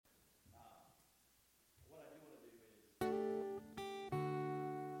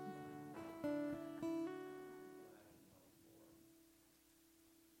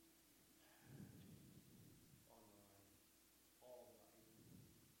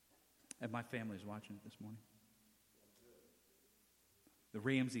And my family's watching it this morning. The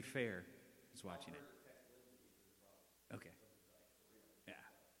Ramsey Fair is watching it. Okay. Yeah.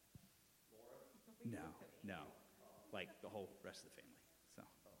 No. Like the whole rest of the family. So,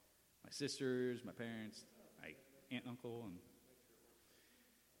 my sisters, my parents, my aunt and uncle,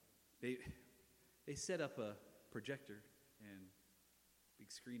 and they set up a projector and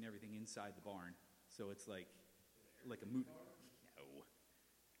big screen everything inside the barn. So it's like a movie. No.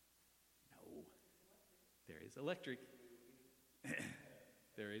 There is electric.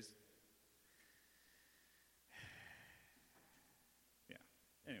 There is. Yeah.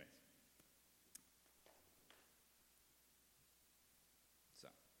 Anyways. So,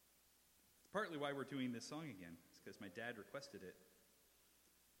 it's partly why we're doing this song again. It's because my dad requested it.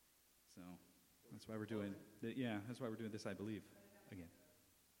 So, that's why we're doing that's why we're doing this, I believe, again.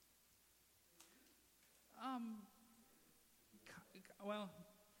 Well,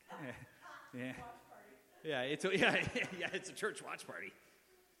 yeah. Yeah, it's a church watch party.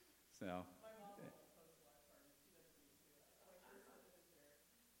 So.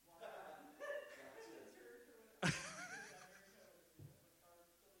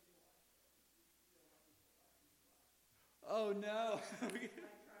 Oh no. All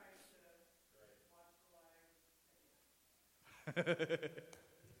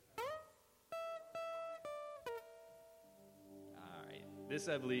right. This,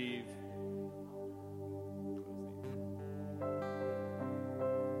 I believe.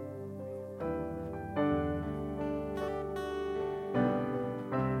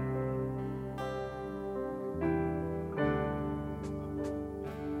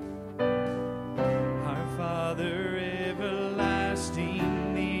 Our Father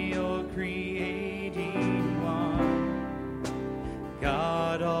everlasting, the all-creating one,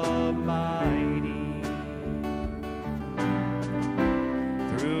 God Almighty,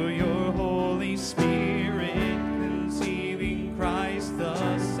 through your Holy Spirit, conceiving Christ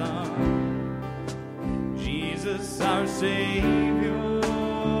the Son, Jesus our Savior.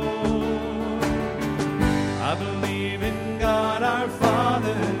 I believe in God our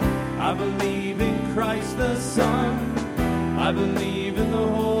Father, I believe in Christ the Son, I believe in the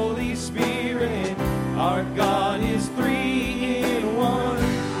Holy Spirit, our God is three in one.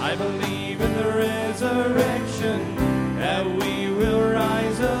 I believe in the resurrection, that we will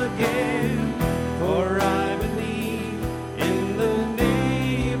rise again, for I believe in the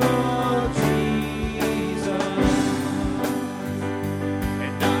name of Jesus,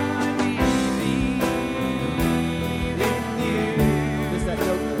 and I believe in you. Is that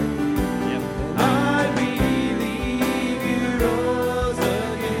note? Yep. I believe you rose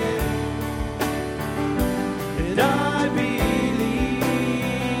again, and I believe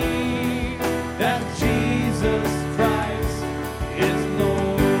that Jesus Christ is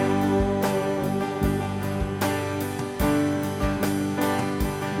Lord,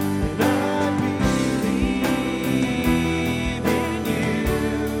 and I believe in you,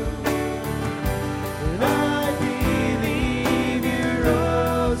 and I believe you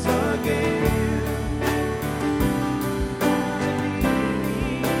rose again.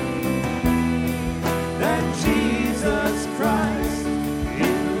 That Jesus Christ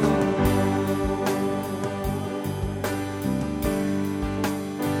is Lord.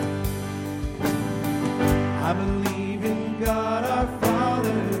 I believe in God our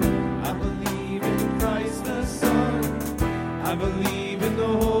Father, I believe in Christ the Son, I believe in the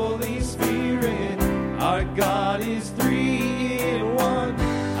Holy Spirit, our God is three in one.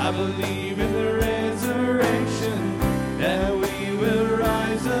 I believe in the resurrection, that we will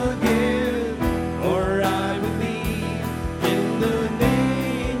rise again, for I believe in the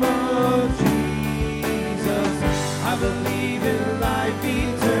name of Jesus. I believe in life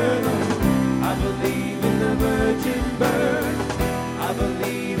eternal, I believe in the virgin birth, I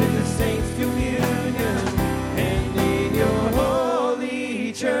believe in the saints' communion, and in your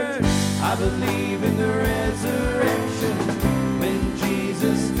holy church. I believe in the resurrection, when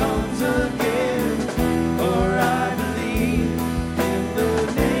Jesus comes again, for I believe in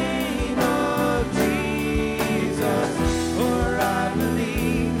the name of Jesus, for I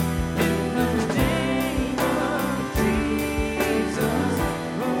believe in the name of Jesus,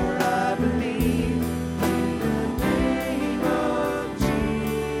 for I believe in the name of Jesus.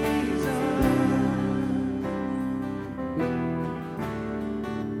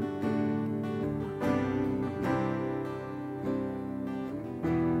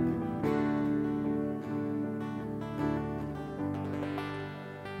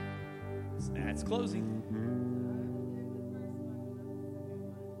 That's closing.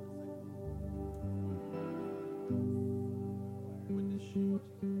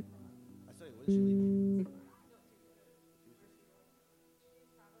 What is she leaving?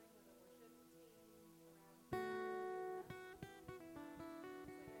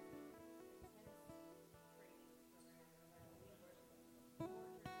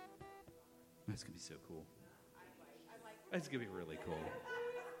 That's going to be so cool. That's going to be really cool.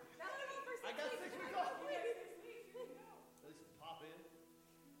 I got 6 weeks off. Let's pop in.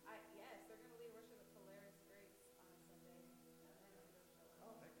 Yes, they're going to lead worship at Polaris Grace on Sunday.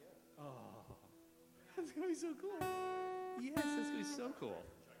 Oh, heck yeah. Oh, that's going to be so cool. Yes, that's going to be so cool.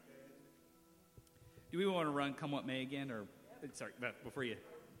 Do we want to run Come What May again? Or, sorry, before you...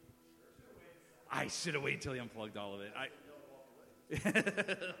 I should have waited till you unplugged all of it. I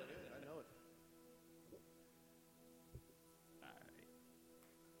know it.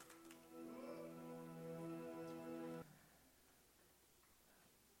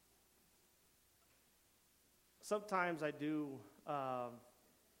 Sometimes I do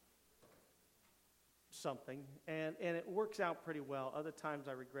something, and it works out pretty well. Other times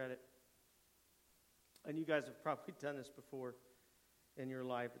I regret it. And you guys have probably done this before in your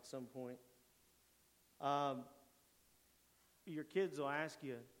life at some point. Your kids will ask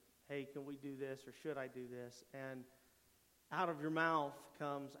you, hey, can we do this, or should I do this? And out of your mouth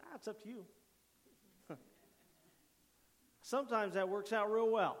comes, it's up to you. Sometimes that works out real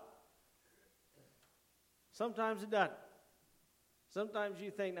well. Sometimes it doesn't. Sometimes you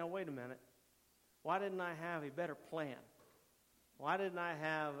think, now wait a minute, why didn't I have a better plan? Why didn't I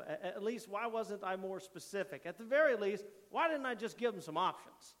have, at least, why wasn't I more specific? At the very least, why didn't I just give them some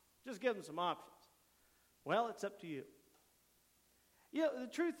options? Just give them some options. Well, it's up to you. You know, the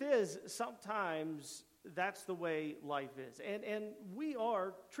truth is, sometimes that's the way life is. And we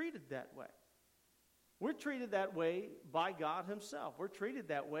are treated that way. We're treated that way by God himself. We're treated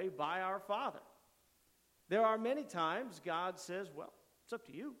that way by our Father. There are many times God says, well, it's up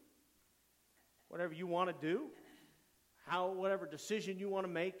to you. Whatever you want to do, whatever decision you want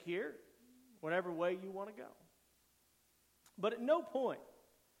to make here, whatever way you want to go. But at no point,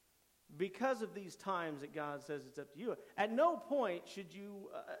 because of these times that God says it's up to you, at no point should you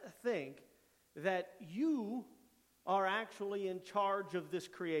think that you are actually in charge of this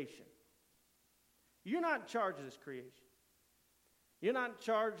creation. You're not in charge of this creation. You're not in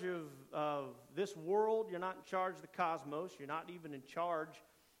charge of this world. You're not in charge of the cosmos. You're not even in charge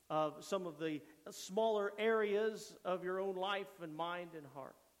of some of the smaller areas of your own life and mind and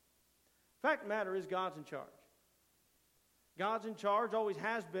heart. Fact of the matter is, God's in charge. God's in charge, always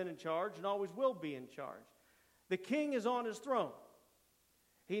has been in charge, and always will be in charge. The king is on his throne.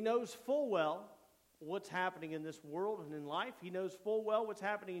 He knows full well what's happening in this world and in life. He knows full well what's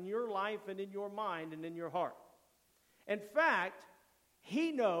happening in your life and in your mind and in your heart. In fact,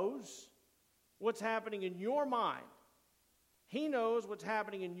 he knows what's happening in your mind. He knows what's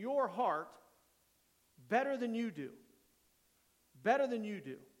happening in your heart better than you do. Better than you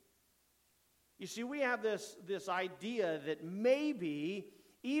do. You see, we have this idea that maybe,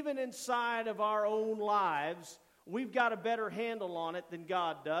 even inside of our own lives, we've got a better handle on it than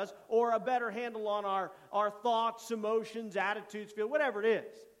God does, or a better handle on our thoughts, emotions, attitudes, feel, whatever it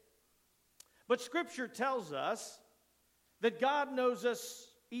is. But Scripture tells us that God knows us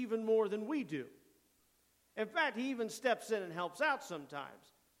even more than we do. In fact, he even steps in and helps out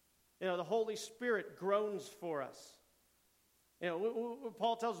sometimes. You know, the Holy Spirit groans for us. You know,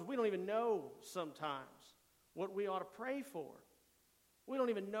 Paul tells us we don't even know sometimes what we ought to pray for. We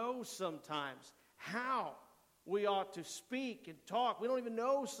don't even know sometimes how we ought to speak and talk. We don't even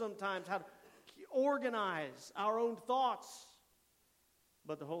know sometimes how to organize our own thoughts.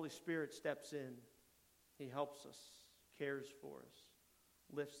 But the Holy Spirit steps in. He helps us, cares for us,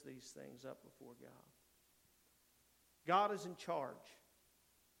 lifts these things up before God. God is in charge.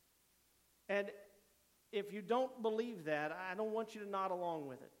 And if you don't believe that, I don't want you to nod along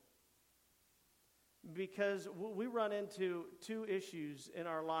with it. Because we run into two issues in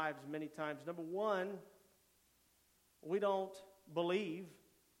our lives many times. Number one, we don't believe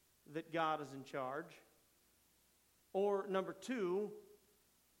that God is in charge. Or number two,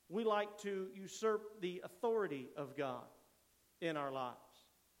 we like to usurp the authority of God in our lives.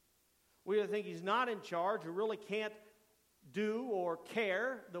 We either think he's not in charge or really can't do or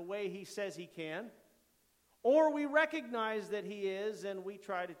care the way he says he can. Or we recognize that he is, and we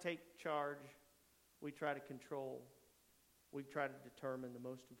try to take charge. We try to control. We try to determine the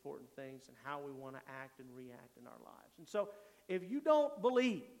most important things and how we want to act and react in our lives. And so, if you don't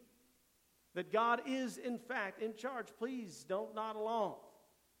believe that God is, in fact, in charge, please don't nod along,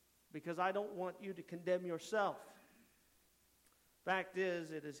 because I don't want you to condemn yourself. Fact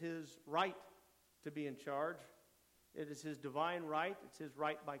is, it is his right to be in charge. It is his divine right. It's his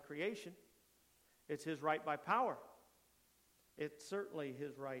right by creation. It's His right by power. It's certainly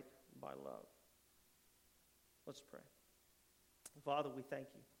His right by love. Let's pray. Father, we thank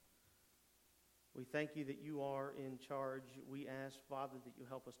you. We thank you that you are in charge. We ask, Father, that you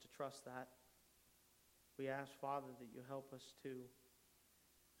help us to trust that. We ask, Father, that you help us to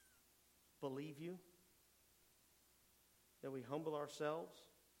believe you, that we humble ourselves.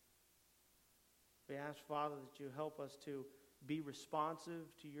 We ask, Father, that you help us to be responsive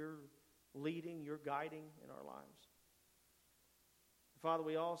to your leading, your guiding in our lives. Father,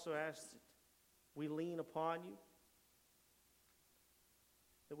 we also ask that we lean upon you,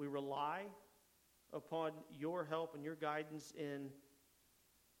 that we rely upon your help and your guidance in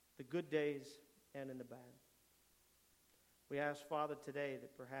the good days and in the bad. We ask, Father, today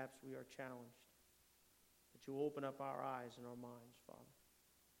that perhaps we are challenged, that you open up our eyes and our minds, Father.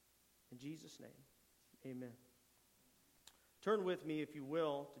 In Jesus' name, amen. Turn with me, if you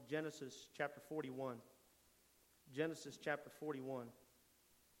will, to Genesis chapter 41. Genesis chapter 41.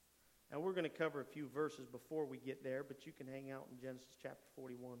 And we're going to cover a few verses before we get there, but you can hang out in Genesis chapter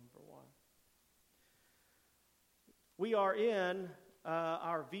 41 for a while. We are in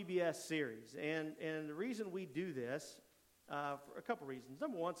our VBS series, and the reason we do this, for a couple reasons.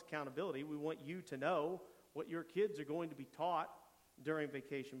 Number one is accountability. We want you to know what your kids are going to be taught during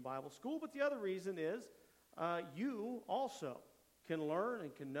Vacation Bible School, but the other reason is you also can learn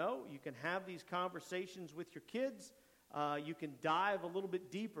and can know. You can have these conversations with your kids. You can dive a little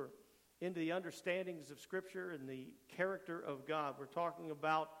bit deeper into the understandings of Scripture and the character of God. We're talking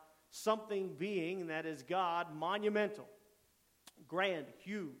about something being, that is God, monumental, grand,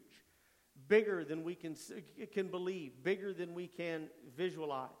 huge, bigger than we can believe, bigger than we can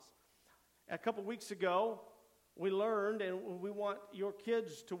visualize. A couple weeks ago, we learned, and we want your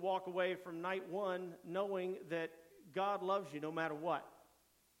kids to walk away from night one knowing that God loves you no matter what.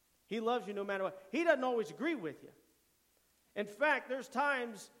 He loves you no matter what. He doesn't always agree with you. In fact, there's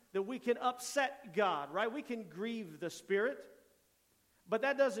times that we can upset God, right? We can grieve the Spirit, but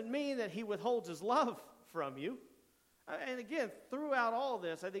that doesn't mean that He withholds His love from you. And again, throughout all of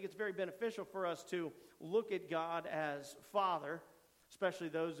this, I think it's very beneficial for us to look at God as Father, especially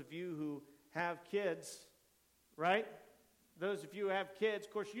those of you who have kids, right? Those of you who have kids,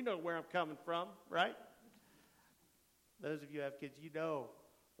 of course, you know where I'm coming from, right? Those of you who have kids, you know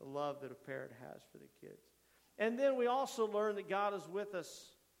the love that a parent has for the kids. And then we also learn that God is with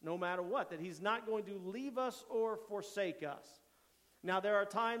us no matter what, that He's not going to leave us or forsake us. Now, there are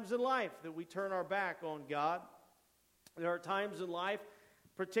times in life that we turn our back on God. There are times in life,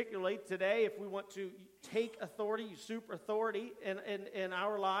 particularly today, if we want to take authority, usurp authority in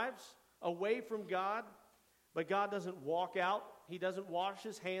our lives away from God, but God doesn't walk out. He doesn't wash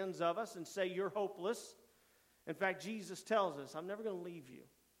His hands of us and say, you're hopeless. In fact, Jesus tells us, I'm never going to leave you.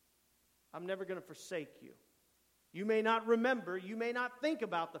 I'm never going to forsake you. You may not remember, you may not think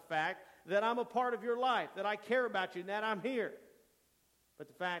about the fact that I'm a part of your life, that I care about you, and that I'm here. But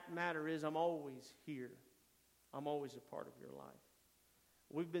the fact of the matter is, I'm always here. I'm always a part of your life.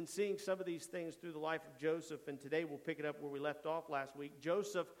 We've been seeing some of these things through the life of Joseph, and today we'll pick it up where we left off last week.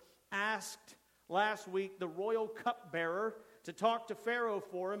 Joseph asked last week the royal cupbearer to talk to Pharaoh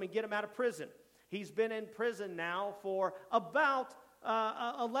for him and get him out of prison. He's been in prison now for about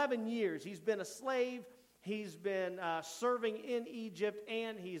 11 years. He's been a slave. He's been serving in Egypt,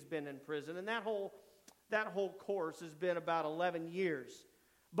 and he's been in prison. And that whole course has been about 11 years.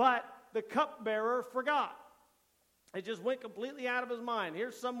 But the cupbearer forgot. It just went completely out of his mind.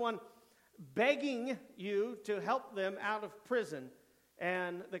 Here's someone begging you to help them out of prison,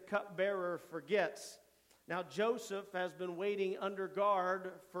 and the cupbearer forgets. Now, Joseph has been waiting under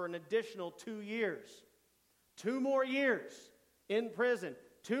guard for an additional 2 years. 2 more years in prison.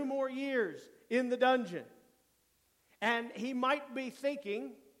 2 more years in the dungeon. And he might be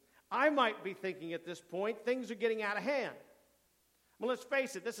thinking, I might be thinking at this point, things are getting out of hand. Well, let's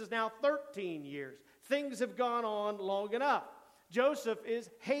face it, this is now 13 years. Things have gone on long enough. Joseph is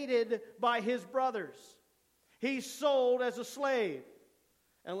hated by his brothers. He's sold as a slave.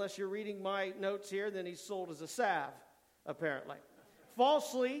 Unless you're reading my notes here, then he's sold as a salve, apparently.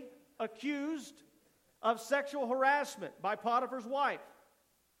 Falsely accused of sexual harassment by Potiphar's wife.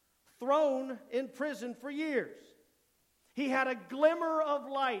 Thrown in prison for years. He had a glimmer of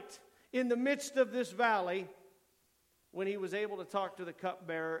light in the midst of this valley when he was able to talk to the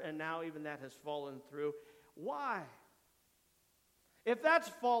cupbearer, and now even that has fallen through. Why? If that's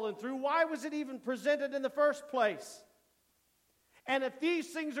fallen through, why was it even presented in the first place? And if these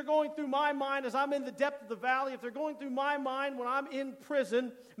things are going through my mind as I'm in the depth of the valley, if they're going through my mind when I'm in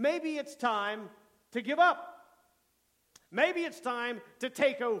prison, maybe it's time to give up. Maybe it's time to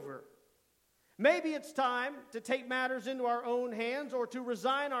take over. Maybe it's time to take matters into our own hands or to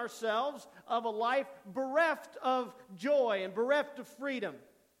resign ourselves of a life bereft of joy and bereft of freedom.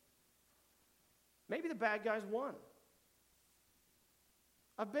 Maybe the bad guys won.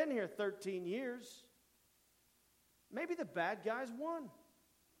 I've been here 13 years. Maybe the bad guys won.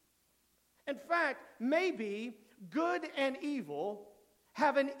 In fact, maybe good and evil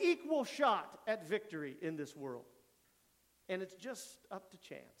have an equal shot at victory in this world. And it's just up to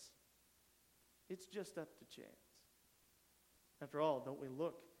chance. It's just up to chance. After all, don't we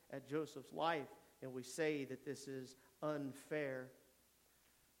look at Joseph's life and we say that this is unfair?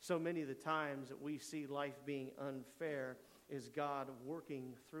 So many of the times that we see life being unfair is God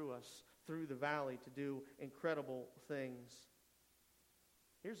working through us, through the valley, to do incredible things.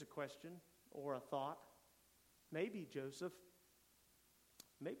 Here's a question or a thought. Maybe, Joseph,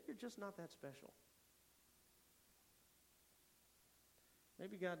 maybe you're just not that special.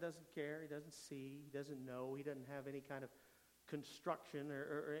 Maybe God doesn't care, He doesn't see, He doesn't know, He doesn't have any kind of construction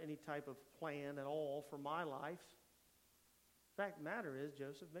or any type of plan at all for my life. The fact of the matter is,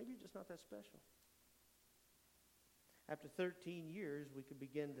 Joseph, maybe you're just not that special. After 13 years, we could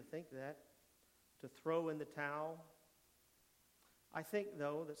begin to think that, to throw in the towel. I think,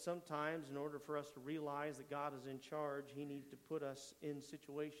 though, that sometimes in order for us to realize that God is in charge, He needs to put us in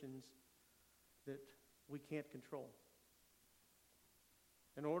situations that we can't control.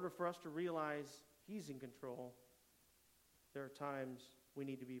 In order for us to realize He's in control, there are times we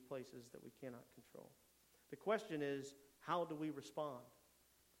need to be places that we cannot control. The question is, how do we respond?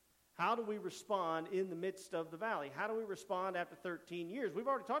 How do we respond in the midst of the valley? How do we respond after 13 years? We've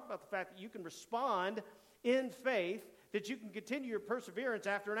already talked about the fact that you can respond in faith, that you can continue your perseverance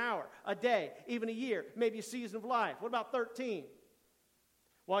after an hour, a day, even a year, maybe a season of life. What about 13?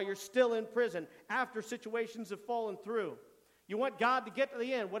 While you're still in prison, after situations have fallen through. You want God to get to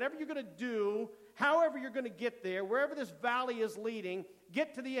the end. Whatever you're going to do, however you're going to get there, wherever this valley is leading,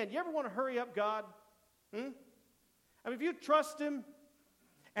 get to the end. You ever want to hurry up God? I mean, if you trust Him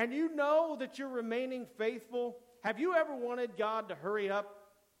and you know that you're remaining faithful, have you ever wanted God to hurry up?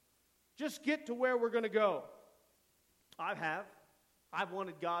 Just get to where we're going to go. I have. I've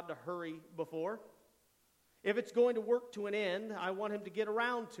wanted God to hurry before. If it's going to work to an end, I want Him to get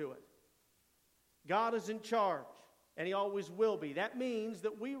around to it. God is in charge, and He always will be. That means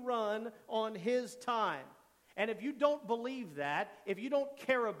that we run on His time. And if you don't believe that, if you don't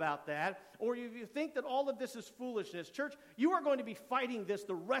care about that, or if you think that all of this is foolishness, church, you are going to be fighting this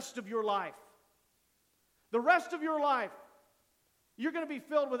the rest of your life. The rest of your life. You're going to be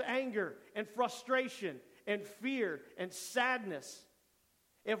filled with anger and frustration and fear and sadness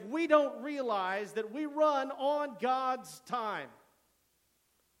if we don't realize that we run on God's time.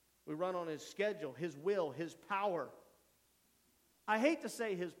 We run on His schedule, His will, His power. I hate to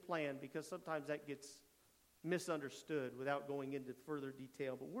say His plan because sometimes that gets misunderstood without going into further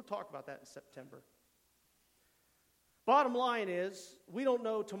detail, but we'll talk about that in September. Bottom line is, we don't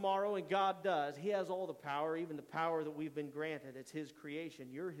know tomorrow, and God does. He has all the power, even the power that we've been granted. It's His creation.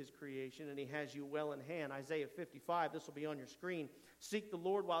 You're His creation, and He has you well in hand. Isaiah 55, this will be on your screen. Seek the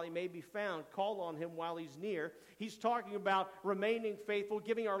Lord while He may be found. Call on Him while He's near. He's talking about remaining faithful,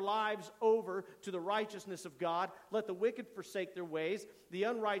 giving our lives over to the righteousness of God. Let the wicked forsake their ways, the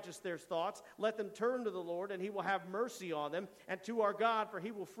unrighteous their thoughts. Let them turn to the Lord, and He will have mercy on them, and to our God, for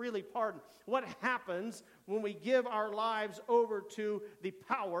He will freely pardon. What happens when we give our lives over to the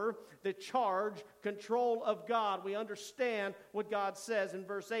power, the charge, control of God? We understand what God says in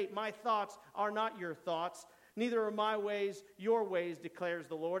verse 8. My thoughts are not your thoughts, neither are my ways your ways, declares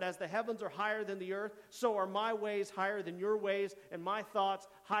the Lord. As the heavens are higher than the earth, so are my ways higher than your ways, and my thoughts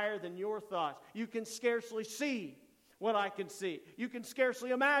higher than your thoughts. You can scarcely see what I can see. You can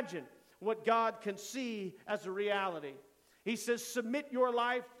scarcely imagine what God can see as a reality. He says, submit your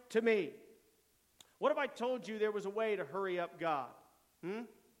life to me. What if I told you there was a way to hurry up God?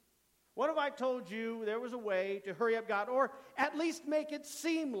 What if I told you there was a way to hurry up God, or at least make it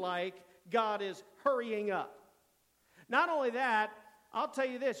seem like God is hurrying up? Not only that, I'll tell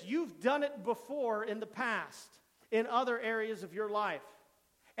you this, you've done it before in the past, in other areas of your life,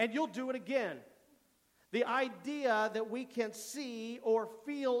 and you'll do it again. The idea that we can see or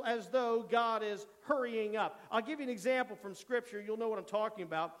feel as though God is hurrying up. I'll give you an example from Scripture. You'll know what I'm talking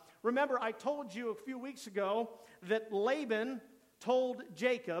about. Remember, I told you a few weeks ago that Laban told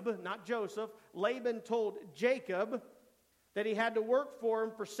Jacob, not Joseph, Laban told Jacob that he had to work for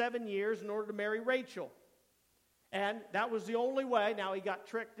him for 7 years in order to marry Rachel. And that was the only way. Now, he got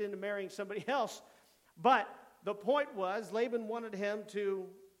tricked into marrying somebody else. But the point was, Laban wanted him to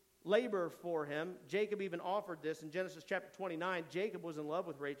labor for him. Jacob even offered this in Genesis chapter 29. Jacob was in love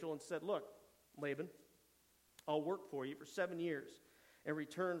with Rachel and said, look, Laban. I'll work for you for 7 years in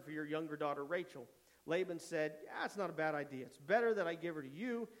return for your younger daughter Rachel. Laban said, it's not a bad idea. It's better that I give her to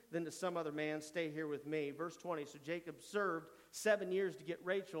you than to some other man. Stay here with me. Verse 20, so Jacob served 7 years to get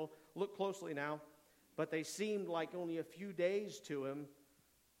Rachel. Look closely now. But they seemed like only a few days to him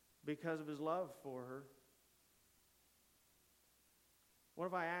because of his love for her. What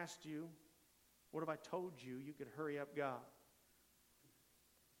if I asked you, what if I told you you could hurry up God?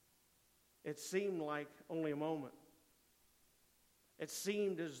 It seemed like only a moment. It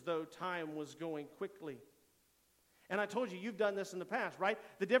seemed as though time was going quickly. And I told you, you've done this in the past, right?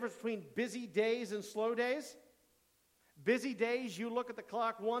 The difference between busy days and slow days. Busy days, you look at the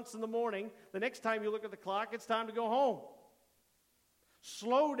clock once in the morning. The next time you look at the clock, it's time to go home.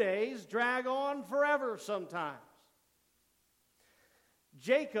 Slow days drag on forever sometimes.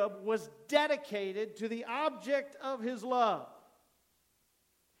 Jacob was dedicated to the object of his love.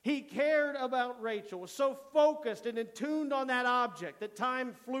 He cared about Rachel, was so focused and attuned on that object that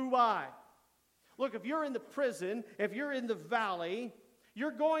time flew by. Look, if you're in the prison, if you're in the valley, you're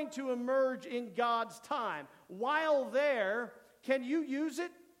going to emerge in God's time. While there, can you use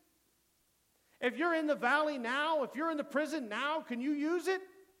it? If you're in the valley now, if you're in the prison now, can you use it?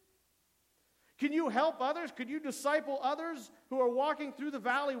 Can you help others? Could you disciple others who are walking through the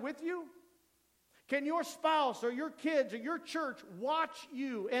valley with you? Can your spouse or your kids or your church watch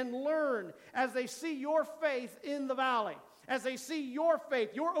you and learn as they see your faith in the valley, as they see your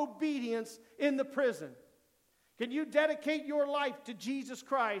faith, your obedience in the prison? Can you dedicate your life to Jesus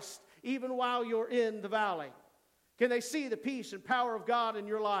Christ even while you're in the valley? Can they see the peace and power of God in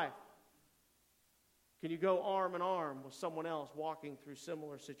your life? Can you go arm in arm with someone else walking through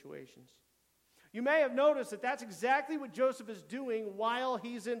similar situations? You may have noticed that that's exactly what Joseph is doing while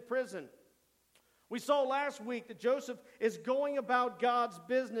he's in prison. We saw last week that Joseph is going about God's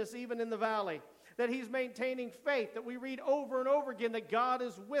business even in the valley, that he's maintaining faith, that we read over and over again that God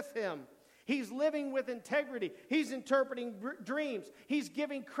is with him. He's living with integrity. He's interpreting dreams. He's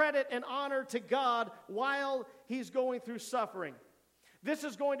giving credit and honor to God while he's going through suffering. This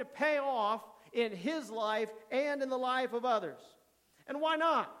is going to pay off in his life and in the life of others. And why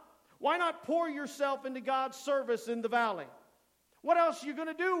not? Why not pour yourself into God's service in the valley? What else are you going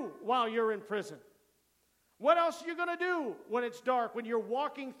to do while you're in prison? What else are you going to do when it's dark, when you're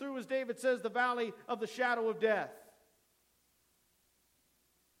walking through, as David says, the valley of the shadow of death?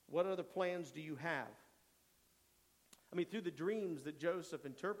 What other plans do you have? I mean, through the dreams that Joseph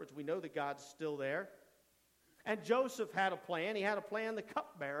interprets, we know that God's still there. And Joseph had a plan. He had a plan, the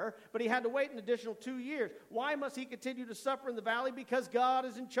cupbearer, but he had to wait an additional 2 years. Why must he continue to suffer in the valley? Because God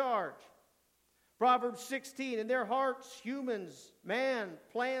is in charge. Proverbs 16, in their hearts, humans, man,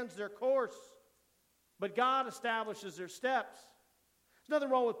 plans their course, but God establishes their steps. There's nothing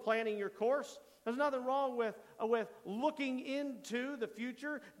wrong with planning your course. There's nothing wrong with looking into the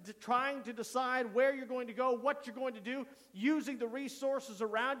future, trying to decide where you're going to go, what you're going to do, using the resources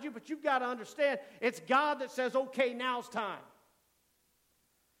around you. But you've got to understand, it's God that says, okay, now's time.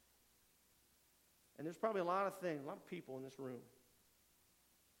 And there's probably a lot of people in this room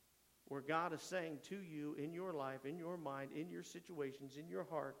where God is saying to you in your life, in your mind, in your situations, in your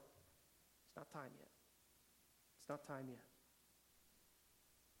heart, it's not time yet. It's not time yet.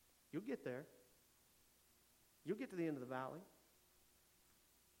 You'll get there. You'll get to the end of the valley.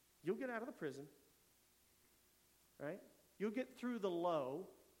 You'll get out of the prison. Right? You'll get through the low.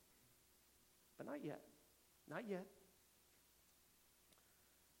 But not yet. Not yet.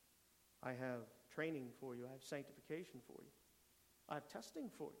 I have training for you. I have sanctification for you. I have testing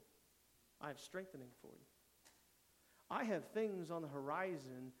for you. I have strengthening for you. I have things on the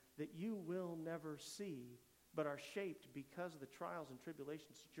horizon that you will never see, but are shaped because of the trials and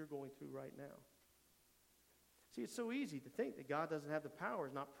tribulations that you're going through right now. See, it's so easy to think that God doesn't have the power,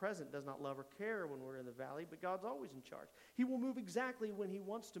 is not present, does not love or care when we're in the valley, but God's always in charge. He will move exactly when he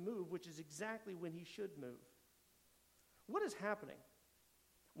wants to move, which is exactly when he should move. What is happening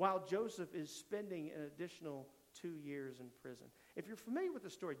while Joseph is spending an additional 2 years in prison? If you're familiar with the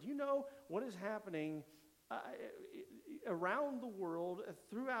story, do you know what is happening around the world,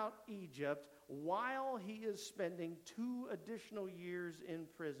 throughout Egypt, while he is spending 2 additional years in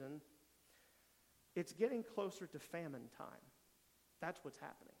prison? It's getting closer to famine time. That's what's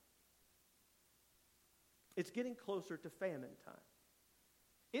happening. It's getting closer to famine time.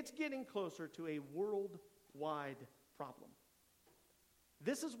 It's getting closer to a worldwide problem.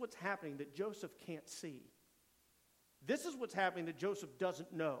 This is what's happening that Joseph can't see. This is what's happening that Joseph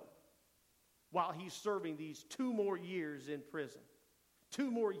doesn't know while he's serving these 2 more years in prison.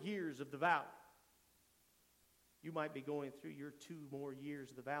 2 more years of the valley. You might be going through your 2 more years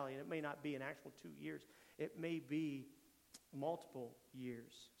of the valley, and it may not be an actual 2 years. It may be multiple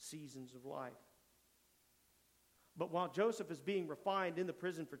years, seasons of life. But while Joseph is being refined in the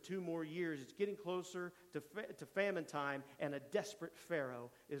prison for 2 more years, it's getting closer to famine time, and a desperate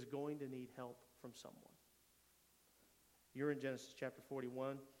Pharaoh is going to need help from someone. You're in Genesis chapter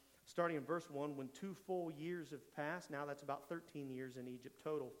 41. Starting in verse 1, when 2 full years have passed, now that's about 13 years in Egypt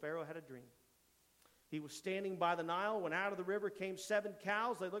total, Pharaoh had a dream. He was standing by the Nile when out of the river came 7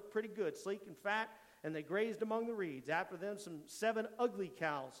 cows. They looked pretty good, sleek and fat, and they grazed among the reeds. After them, some 7 ugly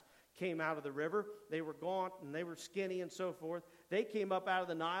cows came out of the river. They were gaunt and they were skinny and so forth. They came up out of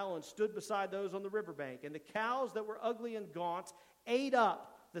the Nile and stood beside those on the riverbank. And the cows that were ugly and gaunt ate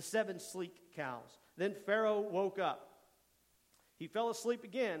up the 7 sleek cows. Then Pharaoh woke up. He fell asleep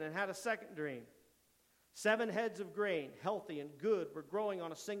again and had a second dream. 7 heads of grain, healthy and good, were growing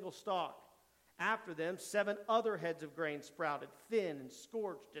on a single stalk. After them, 7 other heads of grain sprouted, thin and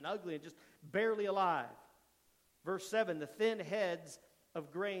scorched and ugly and just barely alive. Verse 7, the thin heads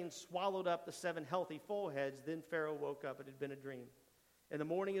of grain swallowed up the 7 healthy full heads. Then Pharaoh woke up. It had been a dream. In the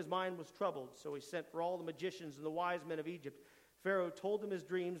morning his mind was troubled, so he sent for all the magicians and the wise men of Egypt. Pharaoh told them his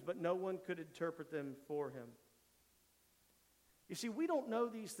dreams, but no one could interpret them for him. You see, we don't know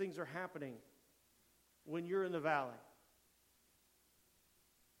these things are happening when you're in the valley.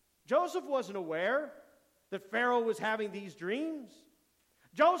 Joseph wasn't aware that Pharaoh was having these dreams.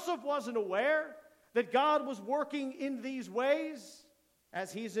 Joseph wasn't aware that God was working in these ways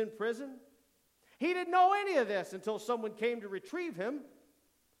as he's in prison. He didn't know any of this until someone came to retrieve him.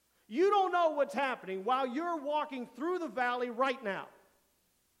 You don't know what's happening while you're walking through the valley right now,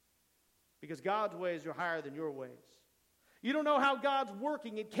 because God's ways are higher than your ways. You don't know how God's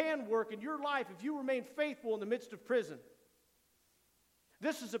working and can work in your life if you remain faithful in the midst of prison.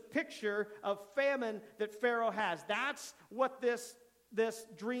 This is a picture of famine that Pharaoh has. That's what this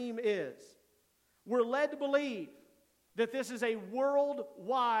dream is. We're led to believe that this is a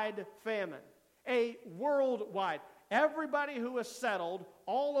worldwide famine. A worldwide. Everybody who is settled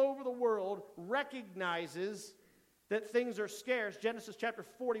all over the world recognizes that things are scarce. Genesis chapter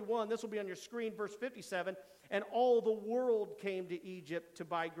 41, this will be on your screen, verse 57. And all the world came to Egypt to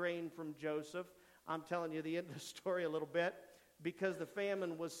buy grain from Joseph. I'm telling you the end of the story a little bit, because the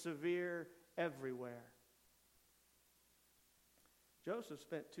famine was severe everywhere. Joseph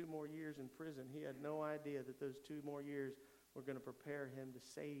spent 2 more years in prison. He had no idea that those 2 more years were going to prepare him to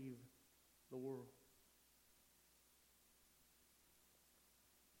save the world.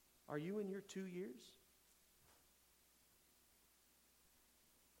 Are you in your 2 years?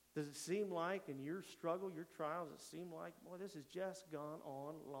 Does it seem like in your struggle, your trials, it seem like, boy, this has just gone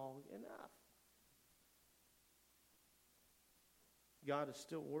on long enough? God is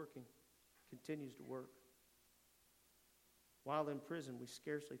still working, continues to work. While in prison, we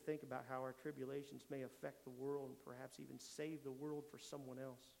scarcely think about how our tribulations may affect the world and perhaps even save the world for someone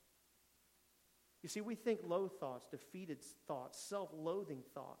else. You see, we think low thoughts, defeated thoughts, self-loathing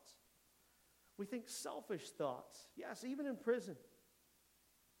thoughts. We think selfish thoughts, yes, even in prison.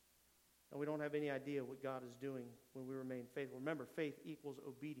 And we don't have any idea what God is doing when we remain faithful. Remember, faith equals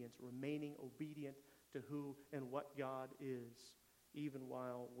obedience, remaining obedient to who and what God is, even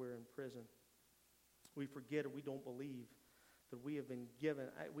while we're in prison. We forget or we don't believe that we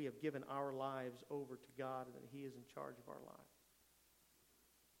have given our lives over to God and that He is in charge of our lives.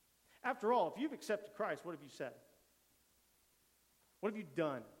 After all, if you've accepted Christ, what have you said? What have you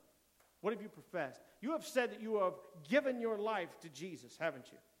done? What have you professed? You have said that you have given your life to Jesus, haven't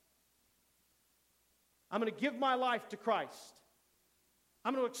you? I'm going to give my life to Christ.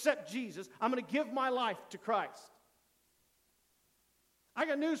 I'm going to accept Jesus. I'm going to give my life to Christ. I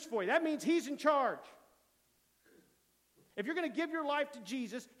got news for you. That means He's in charge. If you're going to give your life to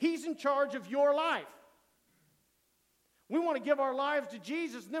Jesus, He's in charge of your life. We want to give our lives to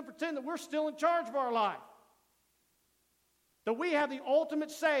Jesus and then pretend that we're still in charge of our life. That we have the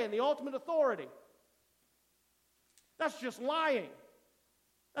ultimate say and the ultimate authority. That's just lying.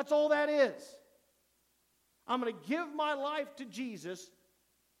 That's all that is. I'm going to give my life to Jesus,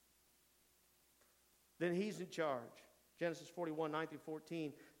 then He's in charge. Genesis 41, 9 through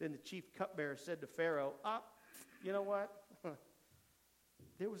 14, then the chief cupbearer said to Pharaoh, you know what?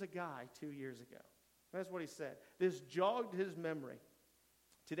 There was a guy 2 years ago. That's what he said. This jogged his memory.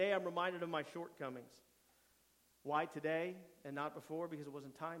 Today I'm reminded of my shortcomings. Why today and not before? Because it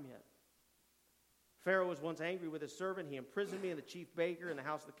wasn't time yet. Pharaoh was once angry with his servant. He imprisoned me and the chief baker in the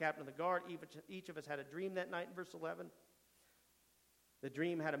house of the captain of the guard. Each of us had a dream that night in verse 11. The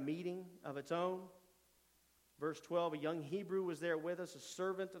dream had a meaning of its own. Verse 12, a young Hebrew was there with us, a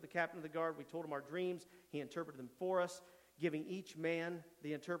servant of the captain of the guard. We told him our dreams. He interpreted them for us, giving each man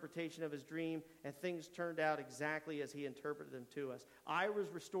the interpretation of his dream, and things turned out exactly as he interpreted them to us. I was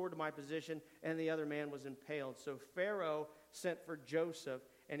restored to my position, and the other man was impaled. So Pharaoh sent for Joseph,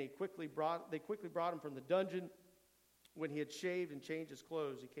 and they quickly brought him from the dungeon. When he had shaved and changed his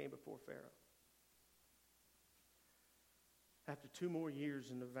clothes, he came before Pharaoh. After 2 more years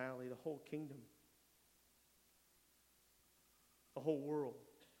in the valley, the whole kingdom, the whole world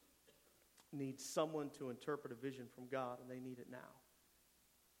needs someone to interpret a vision from God, and they need it now.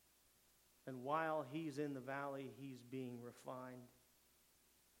 And while he's in the valley, he's being refined.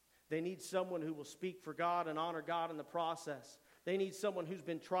 They need someone who will speak for God and honor God in the process. They need someone who's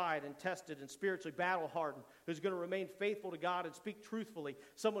been tried and tested and spiritually battle-hardened, who's going to remain faithful to God and speak truthfully,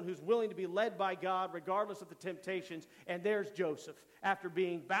 someone who's willing to be led by God regardless of the temptations. And there's Joseph, after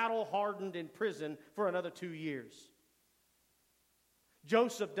being battle-hardened in prison for another 2 years.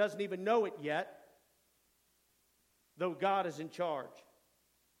 Joseph doesn't even know it yet, though God is in charge.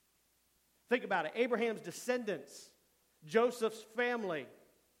 Think about it. Abraham's descendants, Joseph's family,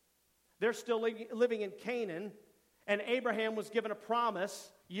 they're still living in Canaan, and Abraham was given a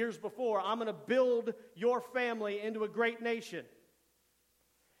promise years before, I'm going to build your family into a great nation.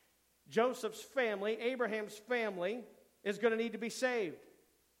 Joseph's family, Abraham's family, is going to need to be saved.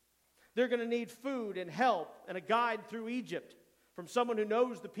 They're going to need food and help and a guide through Egypt from someone who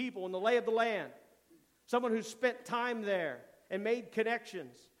knows the people and the lay of the land, someone who's spent time there and made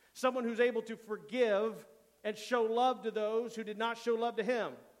connections, someone who's able to forgive and show love to those who did not show love to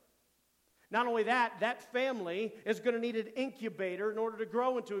him. Not only that, that family is going to need an incubator in order to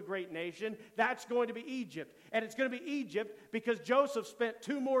grow into a great nation. That's going to be Egypt. And it's going to be Egypt because Joseph spent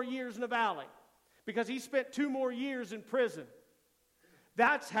 2 more years in the valley, because he spent 2 more years in prison.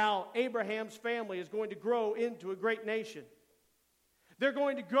 That's how Abraham's family is going to grow into a great nation. They're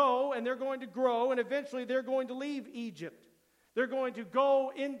going to go and they're going to grow, and eventually they're going to leave Egypt. They're going to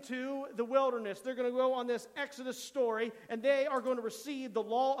go into the wilderness. They're going to go on this Exodus story, and they are going to receive the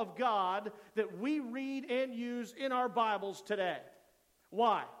law of God that we read and use in our Bibles today.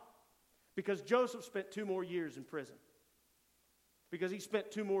 Why? Because Joseph spent 2 more years in prison. Because he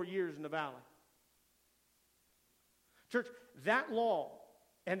spent 2 more years in the valley. Church, that law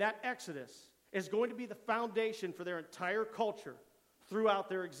and that Exodus is going to be the foundation for their entire culture throughout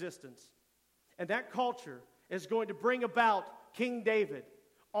their existence. And that culture is going to bring about King David,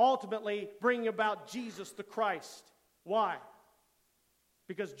 ultimately bringing about Jesus the Christ. Why?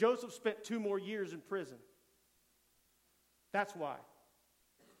 Because Joseph spent 2 more years in prison. That's why.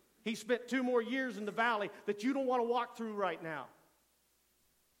 He spent 2 more years in the valley that you don't want to walk through right now,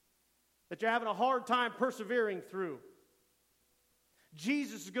 that you're having a hard time persevering through.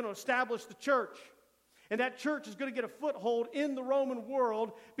 Jesus is going to establish the church. And that church is going to get a foothold in the Roman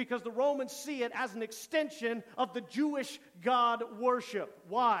world because the Romans see it as an extension of the Jewish God worship.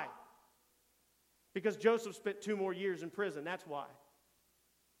 Why? Because Joseph spent 2 more years in prison. That's why.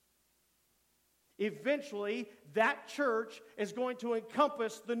 Eventually, that church is going to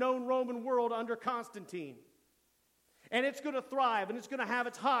encompass the known Roman world under Constantine. And it's going to thrive, and it's going to have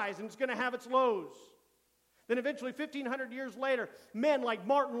its highs, and it's going to have its lows. Then eventually, 1,500 years later, men like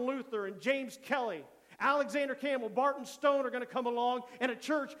Martin Luther and James Kelly, Alexander Campbell, Barton Stone are going to come along, and a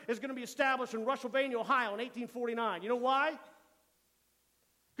church is going to be established in Russellvania, Ohio in 1849. You know why?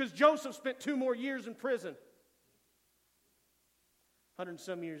 Because Joseph spent 2 more years in prison. 100 and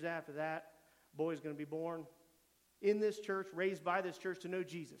some years after that, a boy is going to be born in this church, raised by this church to know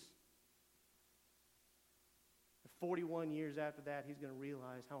Jesus. 41 years after that, he's going to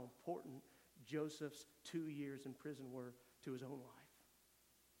realize how important Joseph's 2 years in prison were to his own life.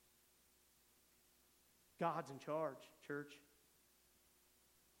 God's in charge, church.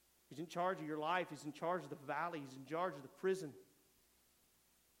 He's in charge of your life. He's in charge of the valley. He's in charge of the prison.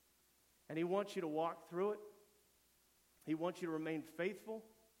 And he wants you to walk through it. He wants you to remain faithful.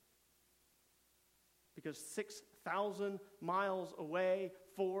 Because 6,000 miles away,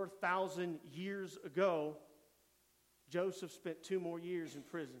 4,000 years ago, Joseph spent 2 more years in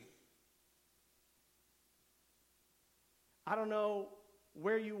prison. I don't know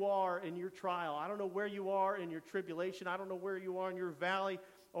where you are in your trial. I don't know where you are in your tribulation. I don't know where you are in your valley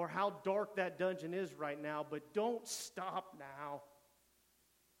or how dark that dungeon is right now, but don't stop now.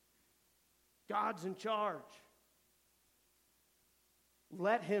 God's in charge.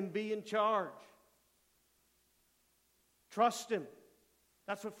 Let him be in charge. Trust him.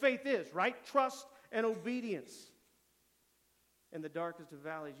 That's what faith is, right? Trust and obedience. In the darkest of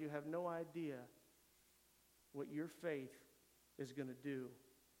valleys, you have no idea what your faith is going to do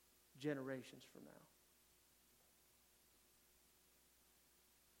generations from now.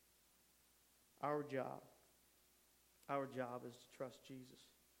 Our job is to trust Jesus.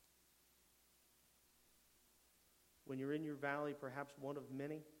 When you're in your valley, perhaps one of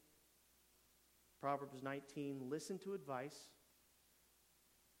many, Proverbs 19, listen to advice,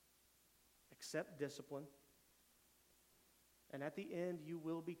 accept discipline, and at the end you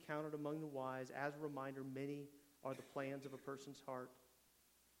will be counted among the wise. As a reminder, many are the plans of a person's heart,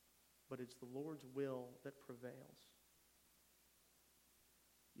 but it's the Lord's will that prevails.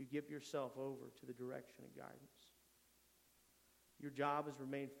 You give yourself over to the direction and guidance. Your job is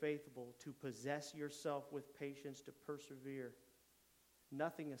remain faithful, to possess yourself with patience, to persevere.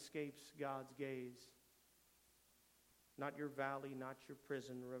 Nothing escapes God's gaze. Not your valley, not your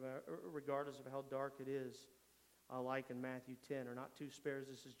prison, regardless of how dark it is. Like in Matthew 10, or not two sparrows,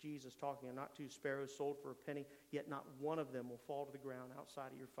 this is Jesus talking, and not two sparrows sold for a penny, yet not one of them will fall to the ground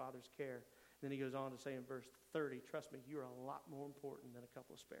outside of your Father's care. And then he goes on to say in verse 30, trust me, you're a lot more important than a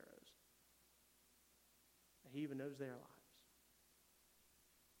couple of sparrows. And he even knows their lives.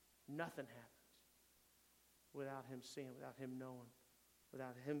 Nothing happens without him seeing, without him knowing,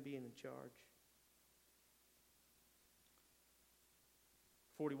 without him being in charge.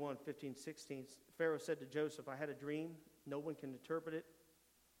 41, 15, 16, Pharaoh said to Joseph, I had a dream. No one can interpret it,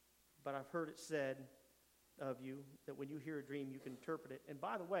 but I've heard it said of you that when you hear a dream, you can interpret it. And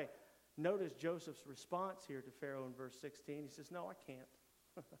by the way, notice Joseph's response here to Pharaoh in verse 16. He says, no, I can't.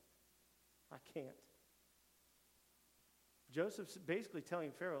 I can't. Joseph's basically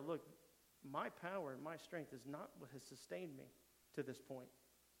telling Pharaoh, look, my power and my strength is not what has sustained me to this point.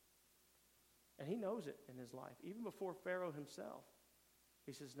 And he knows it in his life, even before Pharaoh himself.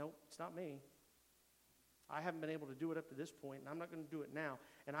 He says, no, it's not me. I haven't been able to do it up to this point, and I'm not going to do it now.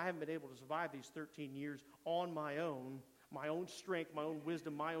 And I haven't been able to survive these 13 years on my own strength, my own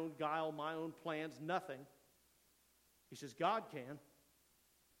wisdom, my own guile, my own plans, nothing. He says, God can.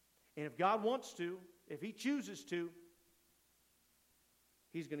 And if God wants to, if he chooses to,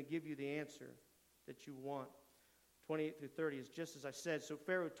 he's going to give you the answer that you want. 28 through 30 is just as I said. So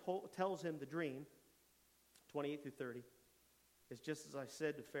Pharaoh tells him the dream. 28 through 30. It's just as I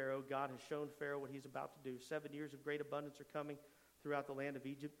said to Pharaoh. God has shown Pharaoh what he's about to do. 7 years of great abundance are coming throughout the land of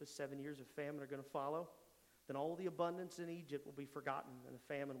Egypt, but 7 years of famine are going to follow. Then all the abundance in Egypt will be forgotten, and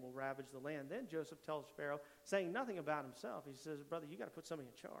a famine will ravage the land. Then Joseph tells Pharaoh, saying nothing about himself, he says, brother, you got to put somebody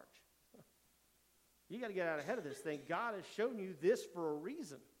in charge. You got to get out ahead of this thing. God has shown you this for a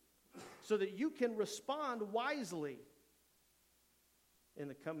reason, so that you can respond wisely. In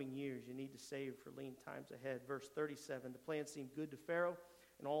the coming years, you need to save for lean times ahead. Verse 37, the plan seemed good to Pharaoh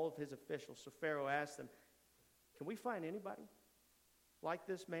and all of his officials. So Pharaoh asked them, can we find anybody like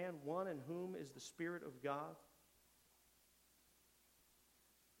this man, one in whom is the Spirit of God?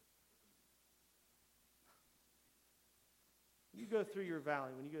 You go through your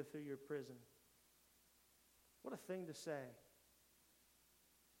valley, when you go through your prison, what a thing to say.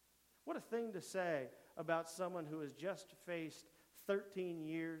 What a thing to say about someone who has just faced 13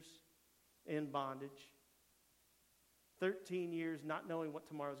 years in bondage. 13 years not knowing what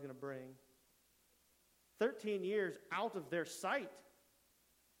tomorrow's going to bring. 13 years out of their sight.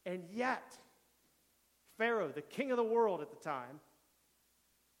 And yet, Pharaoh, the king of the world at the time,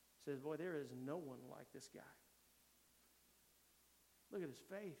 says, boy, there is no one like this guy. Look at his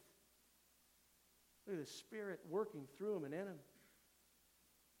faith. Look at the Spirit working through him and in him.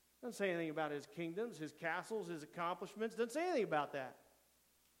 Doesn't say anything about his kingdoms, his castles, his accomplishments. Doesn't say anything about that.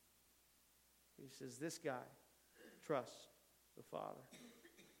 He says, this guy trusts the Father.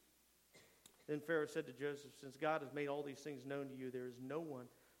 Then Pharaoh said to Joseph, since God has made all these things known to you, there is no one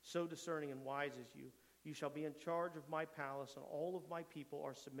so discerning and wise as you. You shall be in charge of my palace, and all of my people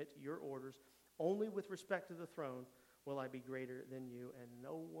are submit to your orders. Only with respect to the throne will I be greater than you. And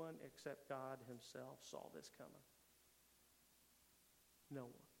no one except God himself saw this coming. No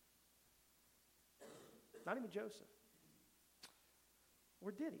one. Not even Joseph.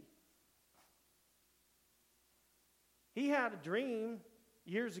 Or did he? He had a dream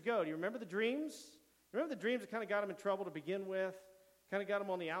years ago. Do you remember the dreams? Remember the dreams that kind of got him in trouble to begin with? Kind of got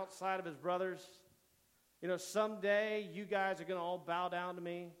him on the outside of his brothers? You know, someday you guys are going to all bow down to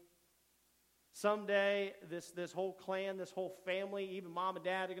me. Someday this whole clan, this whole family, even mom and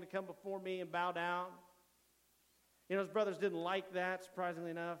dad are going to come before me and bow down. You know, his brothers didn't like that, surprisingly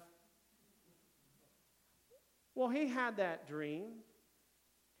enough. Well, he had that dream.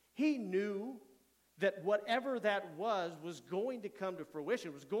 He knew that whatever that was going to come to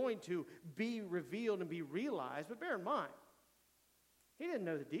fruition, was going to be revealed and be realized. But bear in mind, he didn't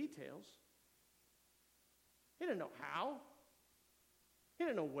know the details. He didn't know how. He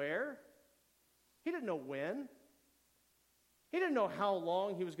didn't know where. He didn't know when. He didn't know how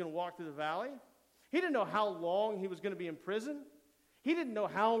long he was going to walk through the valley. He didn't know how long he was going to be in prison. He didn't know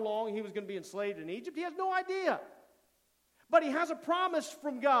how long he was going to be enslaved in Egypt. He has no idea. But he has a promise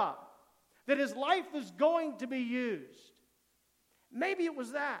from God that his life is going to be used. Maybe it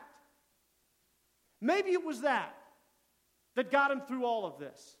was that. Maybe it was that got him through all of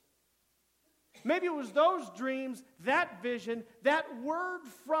this. Maybe it was those dreams, that vision, that word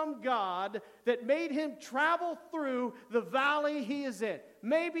from God that made him travel through the valley he is in.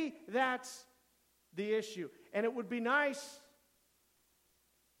 Maybe that's the issue. And it would be nice,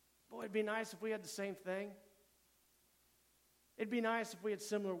 it'd be nice if we had the same thing. It'd be nice if we had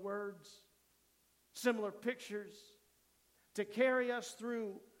similar words, similar pictures to carry us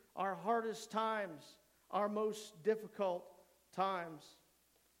through our hardest times, our most difficult times.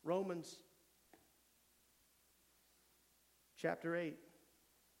 Romans chapter 8.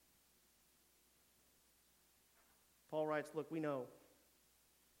 Paul writes, look, we know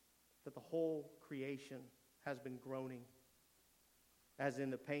that the whole creation has been groaning, as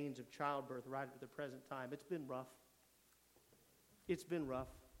in the pains of childbirth right up to the present time. It's been rough. It's been rough.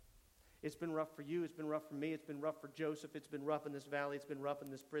 It's been rough for you. It's been rough for me. It's been rough for Joseph. It's been rough in this valley. It's been rough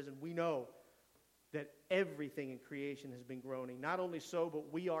in this prison. We know that everything in creation has been groaning. Not only so,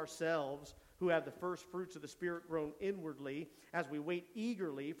 but we ourselves, who have the first fruits of the Spirit, groan inwardly as we wait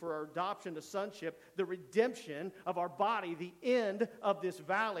eagerly for our adoption to sonship, the redemption of our body, the end of this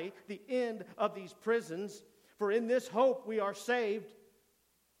valley, the end of these prisons. For in this hope we are saved,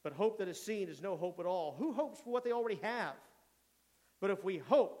 but hope that is seen is no hope at all. Who hopes for what they already have? But if we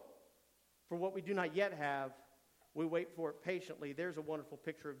hope for what we do not yet have, we wait for it patiently. There's a wonderful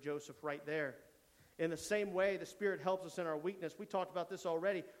picture of Joseph right there. In the same way, the Spirit helps us in our weakness. We talked about this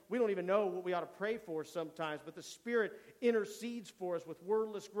already. We don't even know what we ought to pray for sometimes, but the Spirit intercedes for us with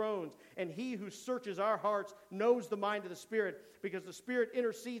wordless groans. And He who searches our hearts knows the mind of the Spirit, because the Spirit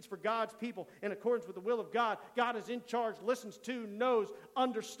intercedes for God's people in accordance with the will of God. God is in charge, listens to, knows,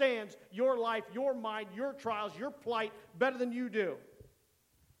 understands your life, your mind, your trials, your plight better than you do.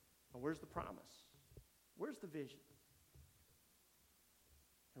 And where's the promise? Where's the vision?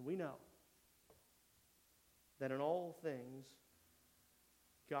 And we know that in all things,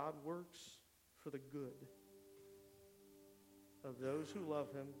 God works for the good of those who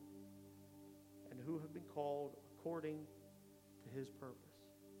love Him and who have been called according to His purpose.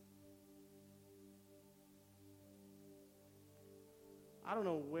 I don't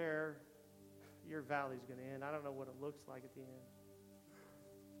know where your valley's going to end. I don't know what it looks like at the end.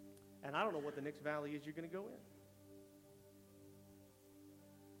 And I don't know what the next valley is you're going to go in.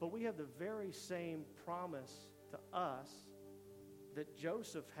 But we have the very same promise to us that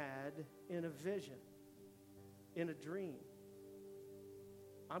Joseph had in a vision, in a dream.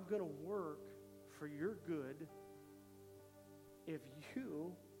 I'm going to work for your good if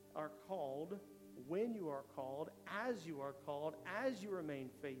you are called, when you are called, as you are called, as you remain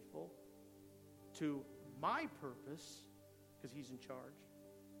faithful to my purpose, because He's in charge,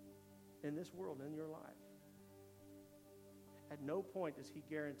 in this world, in your life. At no point does He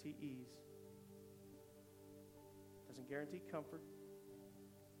guarantee ease. Doesn't guarantee comfort.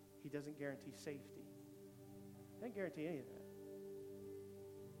 He doesn't guarantee safety. He doesn't guarantee any of that.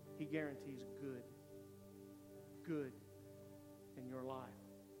 He guarantees good. Good in your life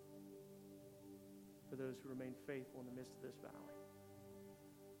for those who remain faithful in the midst of this valley.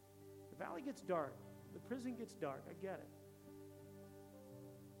 The valley gets dark. The prison gets dark. I get it.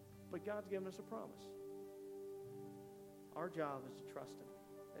 But God's given us a promise. Our job is to trust Him,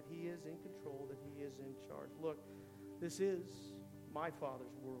 that He is in control, that He is in charge. Look, this is my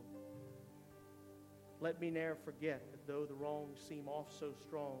Father's world. Let me ne'er forget that though the wrongs seem oft so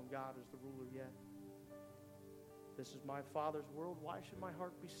strong, God is the ruler yet. This is my Father's world. Why should my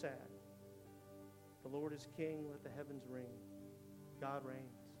heart be sad? The Lord is King. Let the heavens ring. God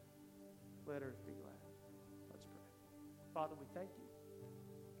reigns. Let earth be glad. Let's pray. Father, we thank You.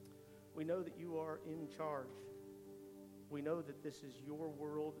 We know that You are in charge. We know that this is Your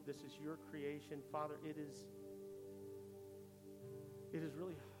world, this is Your creation. Father, it is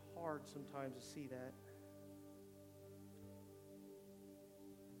really hard sometimes to see that.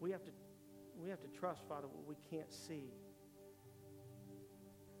 We have to trust, Father, what we can't see.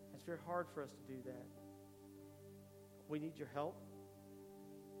 It's very hard for us to do that. We need Your help.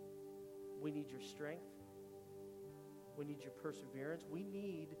 We need Your strength. We need Your perseverance. We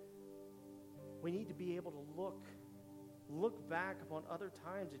need to be able to look back upon other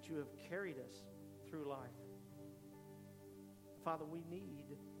times that You have carried us through life. Father, we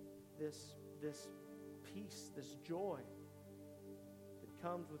need this peace, this joy that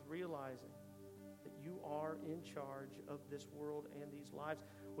comes with realizing that You are in charge of this world and these lives.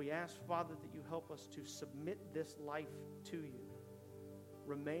 We We ask, Father, that you help us to submit this life to you.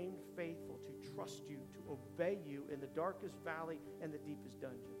 Remain faithful, to trust you, to obey you in the darkest valley and the deepest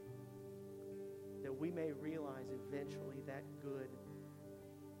dungeon. That we may realize eventually that good.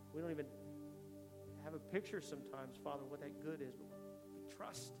 We don't even have a picture sometimes, Father, what that good is, but we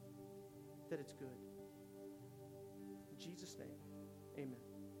trust that it's good. In Jesus' name, amen.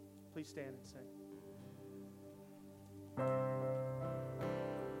 Please stand and sing.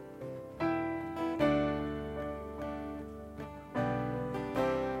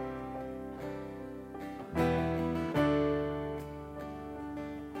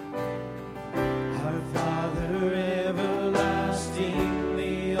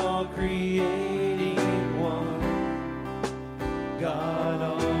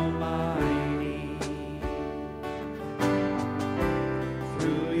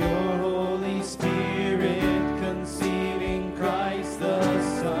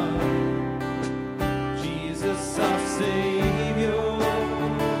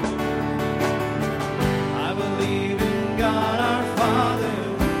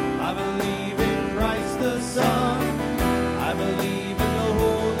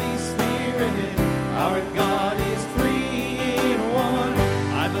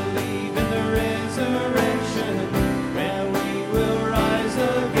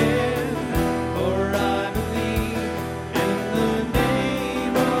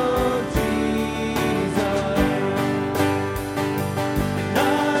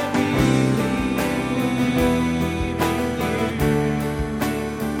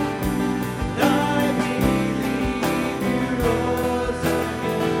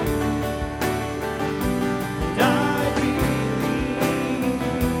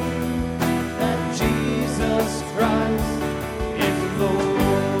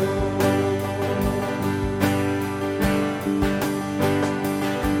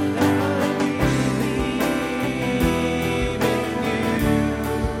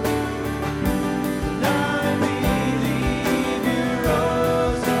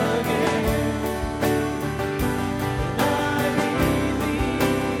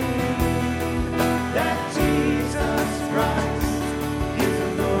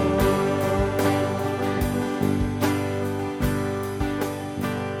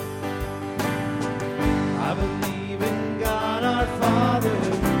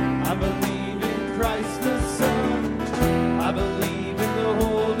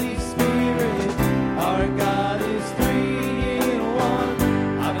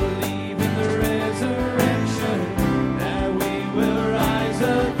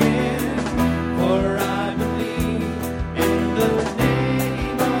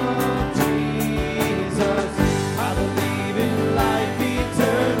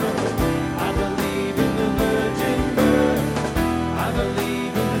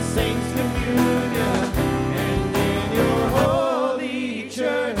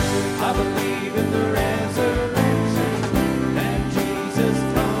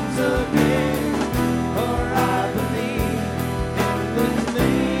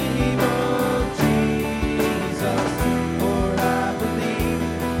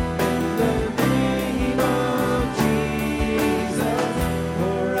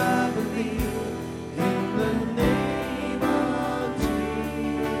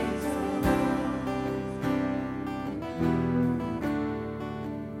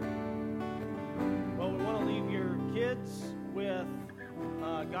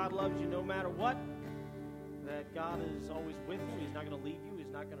 God loves you no matter what, that God is always with you. He's not going to leave you.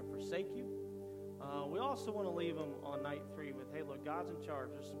 He's not going to forsake you. We also want to leave them on night 3 with, hey, look, God's in charge.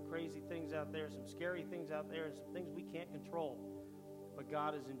 There's some crazy things out there, some scary things out there, and some things we can't control. But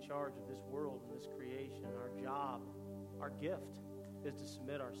God is in charge of this world and this creation. And our job, our gift, is to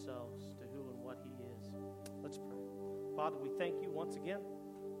submit ourselves to who and what He is. Let's pray. Father, we thank you once again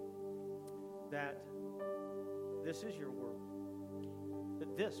that this is your world.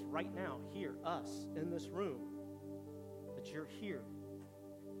 That this, right now, here, us, in this room, that you're here,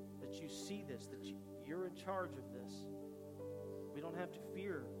 that you see this, that you're in charge of this. We don't have to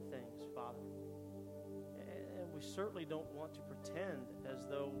fear things, Father. And we certainly don't want to pretend as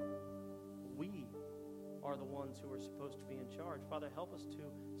though we are the ones who are supposed to be in charge. Father, help us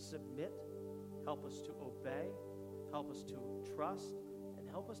to submit, help us to obey, help us to trust, and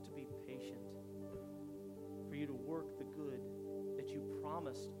help us to be patient for you to work the good that you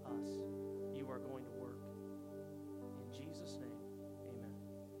promised us you are going to work. In Jesus' name, amen.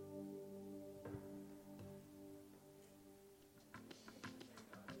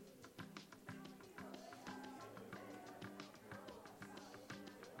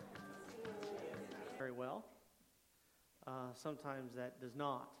 Very well. sometimes that does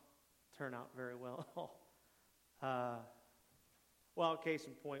not turn out very well at all. Well, case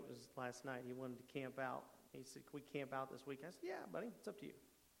in point was last night. He wanted to camp out. He said, "Can we camp out this week?" I said, "Yeah, buddy, it's up to you."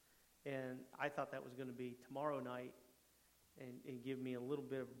 And I thought that was going to be tomorrow night and give me a little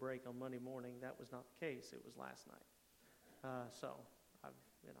bit of a break on Monday morning. That was not the case. It was last night. So I've,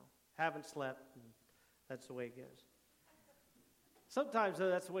 haven't slept, and that's the way it goes. Sometimes, though,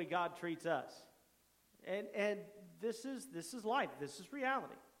 that's the way God treats us. And this is life. This is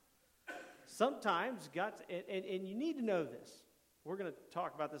reality. Sometimes God, and you need to know this. We're going to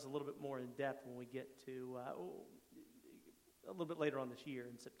talk about this a little bit more in depth when we get to a little bit later on this year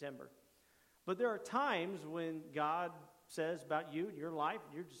in September. But there are times when God says about you and your life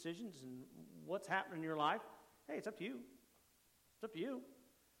and your decisions and what's happening in your life, hey, it's up to you. It's up to you.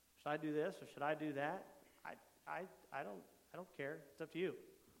 Should I do this or should I do that? I don't care. It's up to you.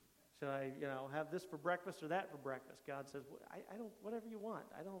 Should I, have this for breakfast or that for breakfast? God says, I don't, whatever you want.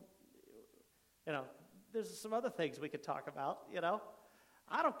 I don't, there's some other things we could talk about,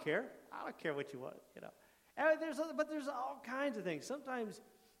 I don't care. I don't care what you want, And but there's all kinds of things. Sometimes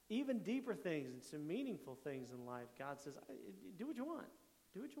even deeper things and some meaningful things in life, God says, do what you want.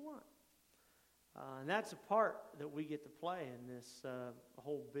 Do what you want. And that's a part that we get to play in this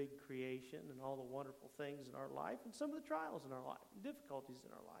whole big creation and all the wonderful things in our life and some of the trials in our life and difficulties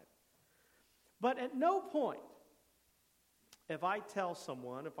in our life. But at no point, if I tell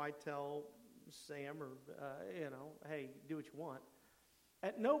Sam or, hey, do what you want,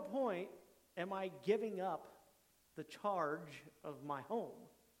 at no point am I giving up the charge of my home.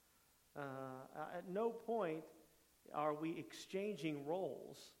 At no point are we exchanging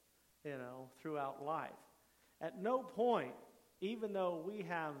roles, throughout life. At no point, even though we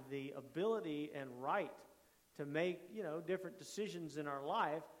have the ability and right to make, different decisions in our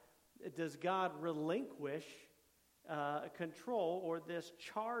life, does God relinquish control or this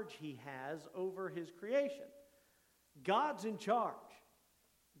charge he has over his creation. God's in charge.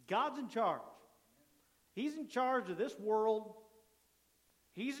 God's in charge. He's in charge of this world.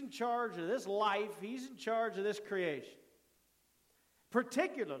 He's in charge of this life. He's in charge of this creation.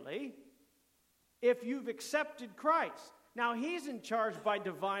 Particularly if you've accepted Christ. Now, he's in charge by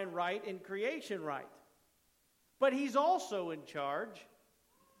divine right and creation right. But he's also in charge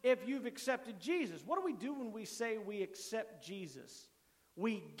if you've accepted Jesus. What do we do when we say we accept Jesus?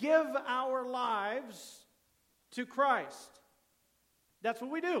 We give our lives to Christ. That's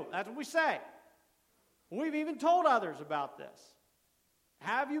what we do. That's what we say. We've even told others about this.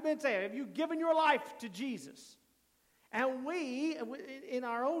 Have you been saved? Have you given your life to Jesus? And we, in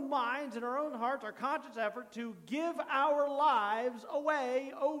our own minds, in our own hearts, our conscious effort to give our lives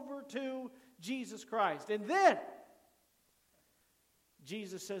away over to Jesus Christ. And then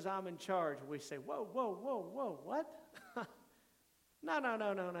Jesus says, I'm in charge. And we say, whoa, what?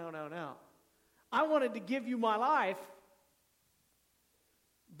 No. I wanted to give you my life,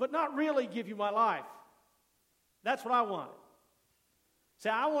 but not really give you my life. That's what I wanted. Say,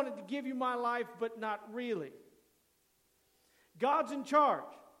 I wanted to give you my life, but not really. God's in charge.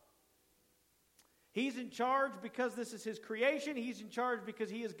 He's in charge because this is his creation. He's in charge because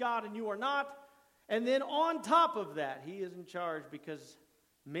he is God and you are not. And then on top of that, he is in charge because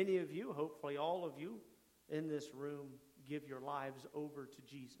many of you, hopefully all of you in this room, give your lives over to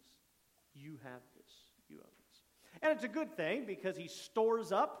Jesus. You have this. You have this. And it's a good thing because he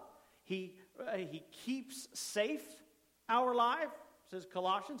stores up, he keeps safe our life, says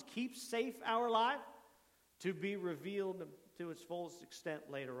Colossians, keeps safe our life to be revealed to its fullest extent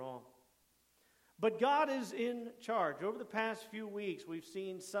later on. But God is in charge. Over the past few weeks, we've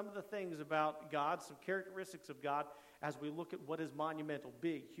seen some of the things about God, some characteristics of God, as we look at what is monumental,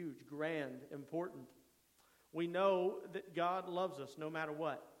 big, huge, grand, important. We know that God loves us no matter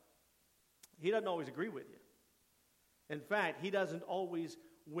what. He doesn't always agree with you. In fact, he doesn't always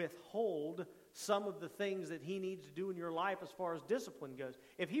withhold some of the things that he needs to do in your life as far as discipline goes.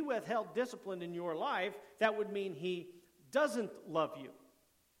 If he withheld discipline in your life, that would mean he doesn't love you.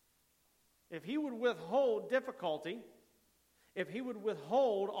 If he would withhold difficulty, if he would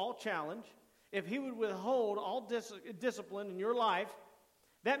withhold all challenge, if he would withhold all discipline in your life,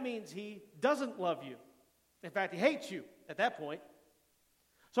 that means he doesn't love you. In fact, he hates you at that point.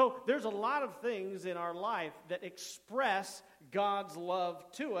 So there's a lot of things in our life that express God's love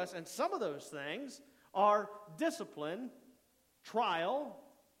to us, and some of those things are discipline, trial,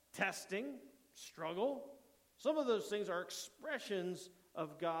 testing, struggle. Some of those things are expressions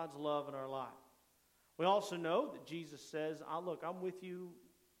of God's love in our life. We also know that Jesus says, look, I'm with you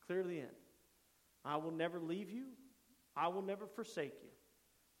clear to the end. I will never leave you. I will never forsake you.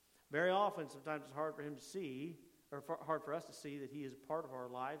 Very often, sometimes it's hard for him to see hard for us to see that He is a part of our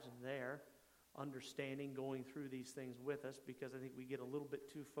lives and there, understanding, going through these things with us, because I think we get a little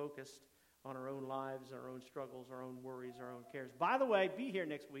bit too focused on our own lives, our own struggles, our own worries, our own cares. By the way, be here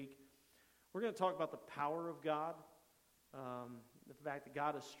next week. We're going to talk about the power of God, the fact that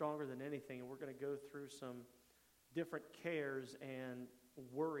God is stronger than anything, and we're going to go through some different cares and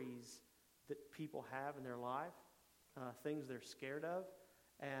worries that people have in their life, things they're scared of,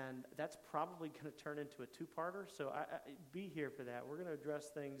 and that's probably going to turn into a two-parter, so be here for that. We're going to address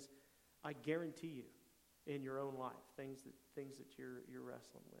things, I guarantee you, in your own life, things that you're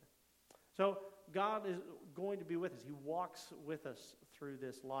wrestling with. So God is going to be with us. He walks with us through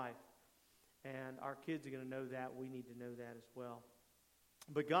this life, and our kids are going to know that. We need to know that as well.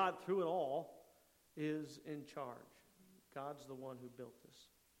 But God, through it all, is in charge. God's the one who built this.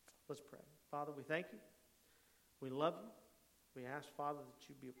 Let's pray. Father, we thank you. We love you. We ask, Father, that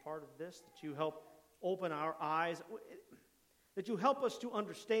you be a part of this, that you help open our eyes, that you help us to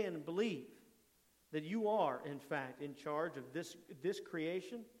understand and believe that you are, in fact, in charge of this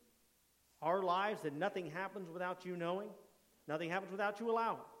creation, our lives, that nothing happens without you knowing, nothing happens without you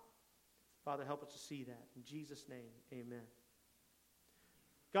allowing. Father, help us to see that. In Jesus' name, amen.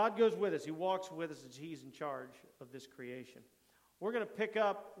 God goes with us. He walks with us as He's in charge of this creation. We're going to pick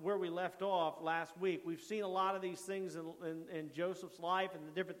up where we left off last week. We've seen a lot of these things in Joseph's life and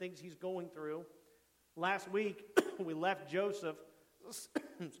the different things he's going through. Last week, we left Joseph,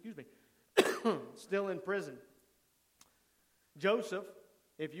 excuse me, still in prison. Joseph,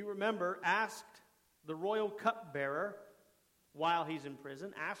 if you remember, asked the royal cupbearer, while he's in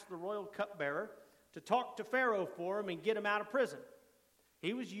prison, asked the royal cupbearer to talk to Pharaoh for him and get him out of prison.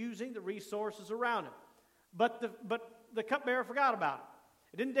 He was using the resources around him. But the cupbearer forgot about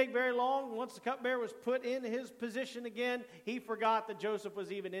it. It didn't take very long. Once the cupbearer was put in his position again, he forgot that Joseph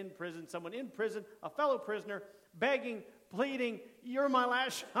was even in prison. Someone in prison, a fellow prisoner, begging, pleading, you're my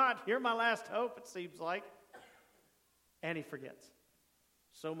last shot, you're my last hope, it seems like. And he forgets.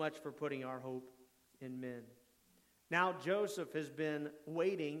 So much for putting our hope in men. Now Joseph has been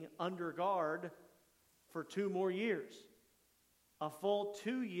waiting under guard for 2 more years. A full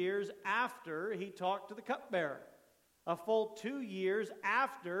 2 years after he talked to the cupbearer. A full 2 years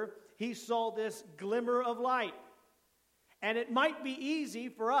after he saw this glimmer of light. And it might be easy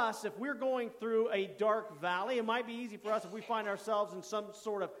for us if we're going through a dark valley. It might be easy for us if we find ourselves in some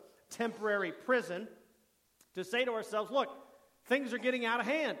sort of temporary prison to say to ourselves, look, things are getting out of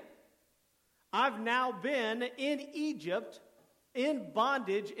hand. I've now been in Egypt in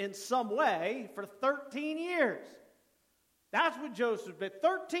bondage in some way for 13 years. That's what Joseph did.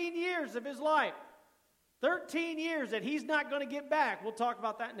 13 years of his life. 13 years that he's not going to get back. We'll talk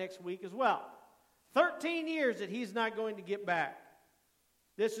about that next week as well. 13 years that he's not going to get back.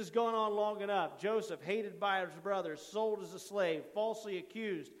 This has gone on long enough. Joseph, hated by his brothers, sold as a slave, falsely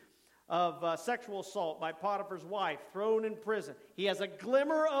accused of sexual assault by Potiphar's wife, thrown in prison. He has a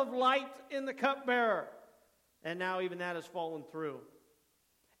glimmer of light in the cupbearer. And now even that has fallen through.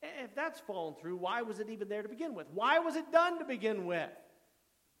 If that's fallen through, why was it even there to begin with? Why was it done to begin with?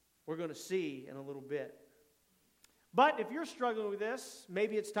 We're going to see in a little bit. But if you're struggling with this,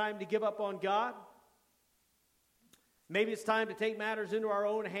 maybe it's time to give up on God. Maybe it's time to take matters into our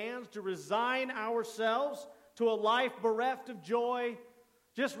own hands, to resign ourselves to a life bereft of joy.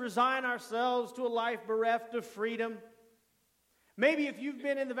 Just resign ourselves to a life bereft of freedom. Maybe if you've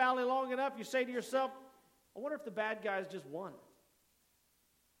been in the valley long enough, you say to yourself, I wonder if the bad guys just won.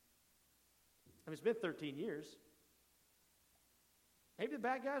 I mean, it's been 13 years. Maybe the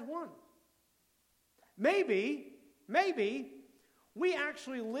bad guys won. Maybe we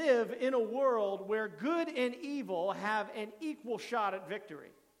actually live in a world where good and evil have an equal shot at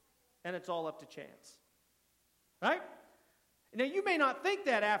victory. And it's all up to chance. Right? Now, you may not think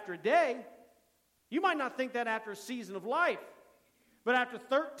that after a day. You might not think that after a season of life. But after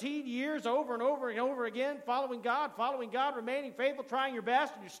 13 years over and over and over again, following God, remaining faithful, trying your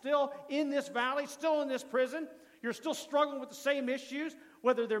best, and you're still in this valley, still in this prison, you're still struggling with the same issues,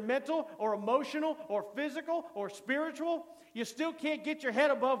 whether they're mental or emotional or physical or spiritual, you still can't get your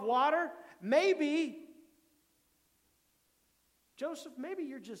head above water. Maybe, Joseph, maybe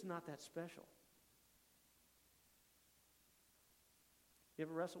you're just not that special. You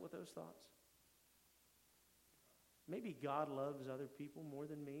ever wrestle with those thoughts? Maybe God loves other people more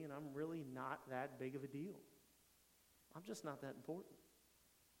than me, and I'm really not that big of a deal. I'm just not that important.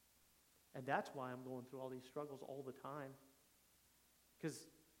 And that's why I'm going through all these struggles all the time. Because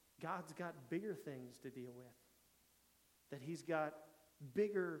God's got bigger things to deal with. That He's got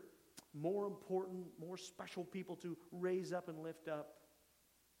bigger, more important, more special people to raise up and lift up.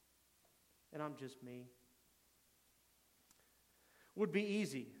 And I'm just me. would be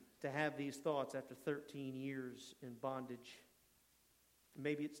easy to have these thoughts after 13 years in bondage.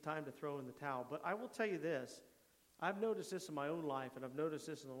 Maybe it's time to throw in the towel. But I will tell you this. I've noticed this in my own life, and I've noticed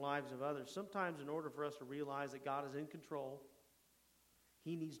this in the lives of others. Sometimes in order for us to realize that God is in control,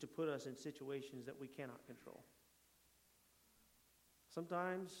 He needs to put us in situations that we cannot control.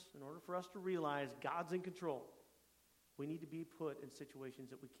 Sometimes, in order for us to realize God's in control, we need to be put in situations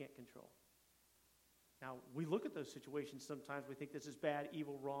that we can't control. Now, we look at those situations sometimes, we think this is bad,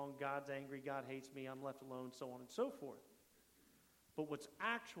 evil, wrong, God's angry, God hates me, I'm left alone, so on and so forth. But what's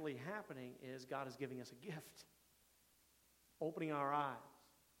actually happening is God is giving us a gift. Opening our eyes,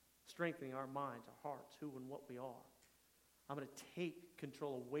 strengthening our minds, our hearts, who and what we are. I'm going to take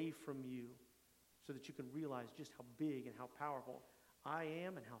control away from you so that you can realize just how big and how powerful I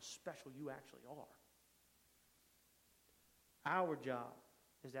am and how special you actually are. Our job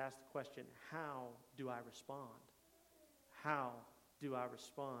is to ask the question, how do I respond? How do I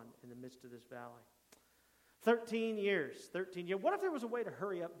respond in the midst of this valley? 13 years. What if there was a way to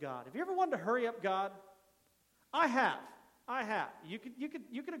hurry up God? Have you ever wanted to hurry up God? I have. You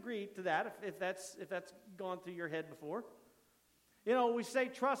could agree to that if that's gone through your head before. You know, we say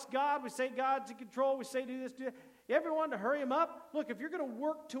trust God. We say God's in control. We say do this, do that. You ever wanted to hurry Him up? Look, if you're going to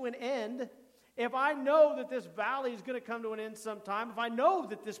work to an end, if I know that this valley is going to come to an end sometime, if I know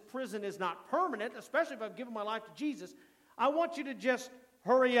that this prison is not permanent, especially if I've given my life to Jesus, I want you to just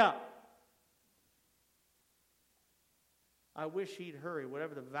hurry up. I wish He'd hurry,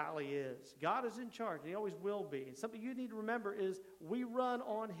 whatever the valley is. God is in charge, and He always will be. And something you need to remember is we run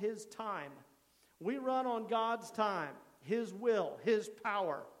on His time. We run on God's time, His will, His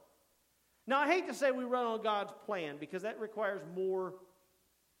power. Now, I hate to say we run on God's plan, because that requires more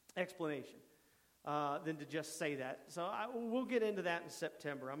explanation than to just say that. So we'll get into that in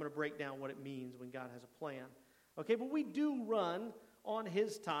September. I'm going to break down what it means when God has a plan. Okay, but we do run on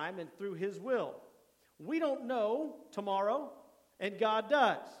His time and through His will. We don't know tomorrow, and God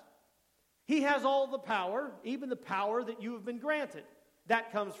does. He has all the power, even the power that you have been granted.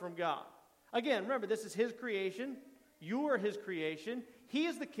 That comes from God. Again, remember, this is His creation. You are His creation. He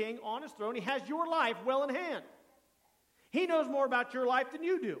is the king on His throne. He has your life well in hand. He knows more about your life than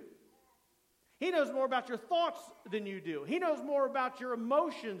you do. He knows more about your thoughts than you do. He knows more about your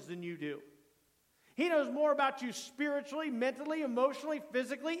emotions than you do. He knows more about you spiritually, mentally, emotionally,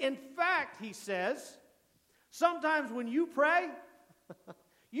 physically. In fact, He says, sometimes when you pray,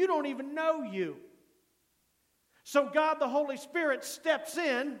 you don't even know you. So God, the Holy Spirit, steps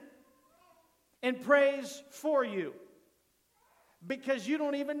in and prays for you because you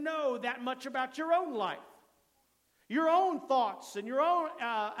don't even know that much about your own life. Your own thoughts and your own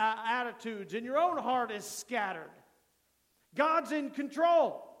attitudes and your own heart is scattered. God's in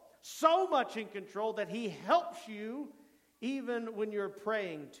control, so much in control that He helps you even when you're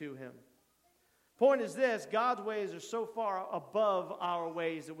praying to Him. Point is this, God's ways are so far above our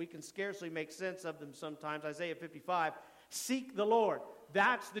ways that we can scarcely make sense of them sometimes. Isaiah 55, seek the Lord.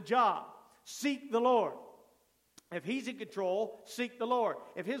 That's the job. Seek the Lord. If He's in control, seek the Lord.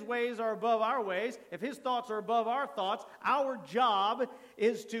 If His ways are above our ways, if His thoughts are above our thoughts, our job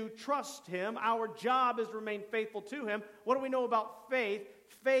is to trust Him. Our job is to remain faithful to Him. What do we know about faith?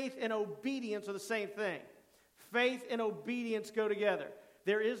 Faith and obedience are the same thing. Faith and obedience go together.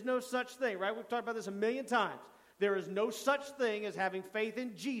 There is no such thing, right? We've talked about this a million times. There is no such thing as having faith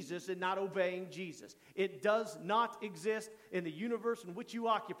in Jesus and not obeying Jesus. It does not exist in the universe in which you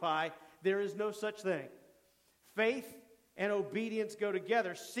occupy. There is no such thing. Faith and obedience go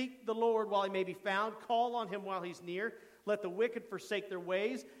together. Seek the Lord while He may be found. Call on Him while He's near. Let the wicked forsake their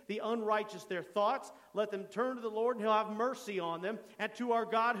ways, the unrighteous their thoughts. Let them turn to the Lord, and He'll have mercy on them. And to our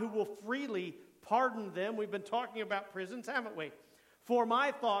God, who will freely pardon them. We've been talking about prisons, haven't we? For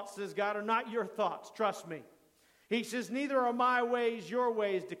my thoughts, says God, are not your thoughts. Trust me. He says, neither are my ways your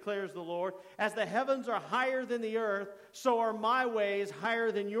ways, declares the Lord. As the heavens are higher than the earth, so are my ways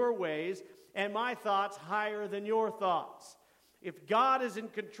higher than your ways, and my thoughts higher than your thoughts. If God is in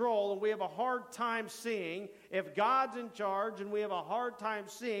control and we have a hard time seeing, if God's in charge and we have a hard time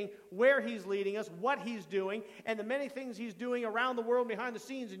seeing where He's leading us, what He's doing, and the many things He's doing around the world behind the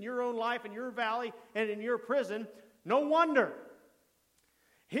scenes in your own life, in your valley, and in your prison, no wonder.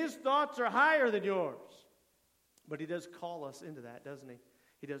 His thoughts are higher than yours. But He does call us into that, doesn't He?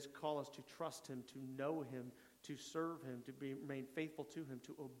 He does call us to trust Him, to know Him, to serve Him, to remain faithful to Him,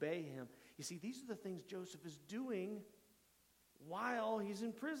 to obey Him. You see, these are the things Joseph is doing while he's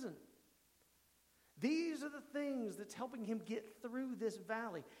in prison. These are the things that's helping him get through this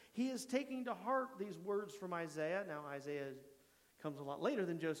valley. He is taking to heart these words from Isaiah. Now, Isaiah comes a lot later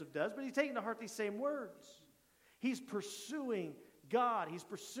than Joseph does, but he's taking to heart these same words. He's pursuing God. He's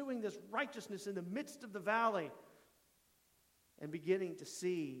pursuing this righteousness in the midst of the valley and beginning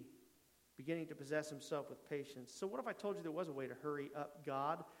to possess himself with patience. So what if I told you there was a way to hurry up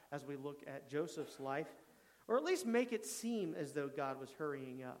God as we look at Joseph's life? Or at least make it seem as though God was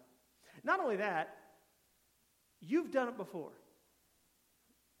hurrying up. Not only that, you've done it before.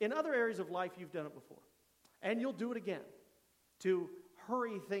 In other areas of life, you've done it before. And you'll do it again to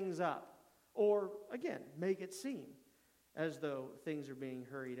hurry things up. Or, again, make it seem as though things are being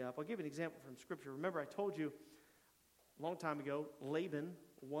hurried up. I'll give you an example from Scripture. Remember, I told you a long time ago, Laban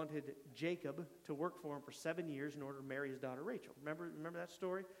wanted Jacob to work for him for 7 years in order to marry his daughter Rachel. Remember that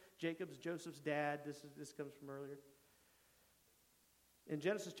story? Jacob's Joseph's dad. This comes from earlier. In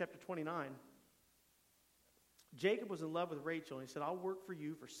Genesis chapter 29, Jacob was in love with Rachel, and he said, I'll work for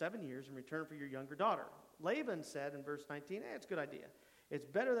you for 7 years in return for your younger daughter. Laban said in verse 19, it's a good idea. It's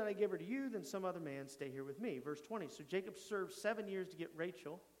better that I give her to you than some other man stay here with me. Verse 20, so Jacob served 7 years to get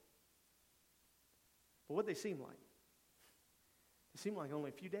Rachel. But what did they seem like? They seemed like only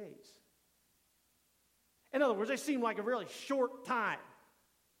a few days. In other words, they seemed like a really short time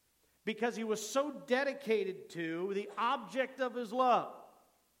because he was so dedicated to the object of his love.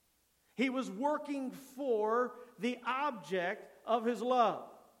 He was working for the object of his love.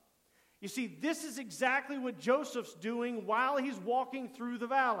 You see, this is exactly what Joseph's doing while he's walking through the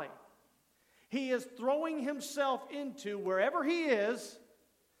valley. He is throwing himself into, wherever he is,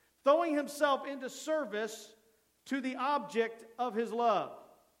 throwing himself into service to the object of his love.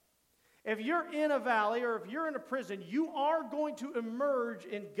 If you're in a valley or if you're in a prison, you are going to emerge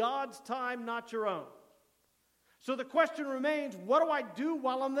in God's time, not your own. So the question remains, what do I do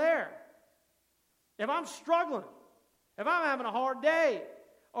while I'm there? If I'm struggling, if I'm having a hard day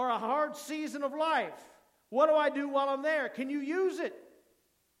or a hard season of life, what do I do while I'm there? Can you use it?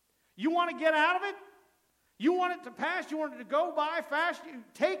 You want to get out of it? You want it to pass? You want it to go by fast? You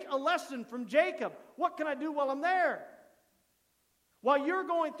take a lesson from Jacob. What can I do while I'm there? While you're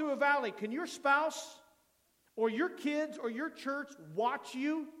going through a valley, can your spouse or your kids or your church watch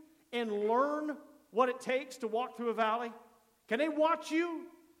you and learn what it takes to walk through a valley? Can they watch you?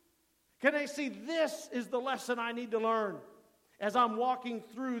 Can they see this is the lesson I need to learn as I'm walking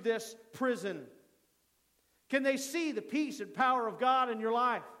through this prison? Can they see the peace and power of God in your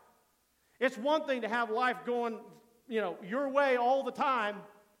life? It's one thing to have life going, your way all the time,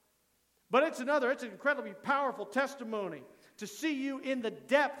 but it's an incredibly powerful testimony to see you in the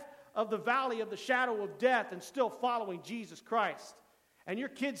depth of the valley of the shadow of death and still following Jesus Christ. And your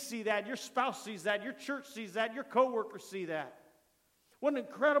kids see that, your spouse sees that, your church sees that, your coworkers see that. What an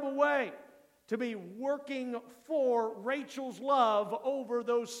incredible way to be working for Rachel's love over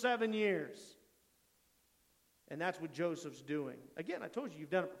those 7 years. And that's what Joseph's doing. Again, I told you, you've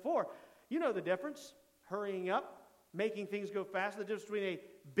done it before. You know the difference. Hurrying up, making things go fast. The difference between a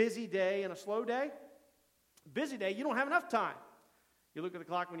busy day and a slow day. Busy day, you don't have enough time. You look at the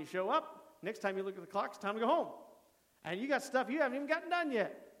clock when you show up. Next time you look at the clock, it's time to go home. And you got stuff you haven't even gotten done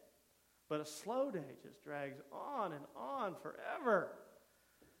yet. But a slow day just drags on and on forever.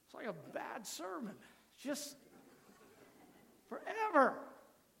 It's like a bad sermon. Just forever.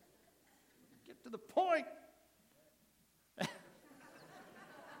 Get to the point.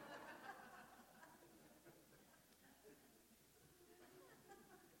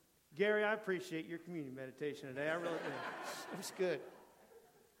 Gary, I appreciate your communion meditation today. I really do. It was good.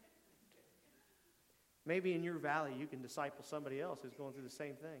 Maybe in your valley you can disciple somebody else who's going through the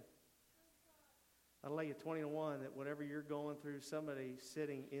same thing. I'll lay you 20 to 1 that whatever you're going through, somebody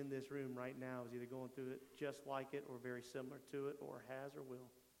sitting in this room right now is either going through it just like it or very similar to it or has or will.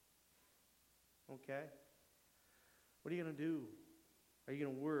 Okay? What are you going to do? Are you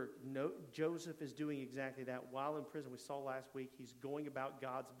going to work? No, Joseph is doing exactly that. While in prison, we saw last week, he's going about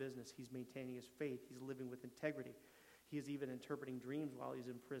God's business. He's maintaining his faith. He's living with integrity. He is even interpreting dreams while he's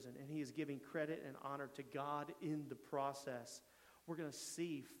in prison. And he is giving credit and honor to God in the process. We're going to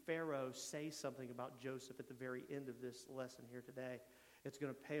see Pharaoh say something about Joseph at the very end of this lesson here today. It's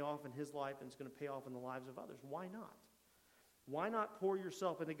going to pay off in his life, and it's going to pay off in the lives of others. Why not? Why not pour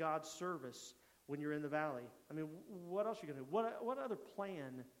yourself into God's service when you're in the valley? I mean, what else are you going to do? What other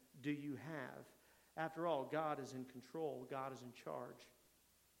plan do you have? After all, God is in control. God is in charge.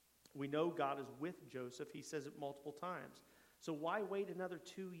 We know God is with Joseph. He says it multiple times. So why wait another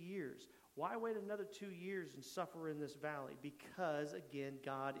 2 years? Why wait another 2 years and suffer in this valley? Because, again,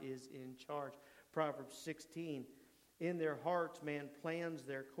 God is in charge. Proverbs 16, in their hearts man plans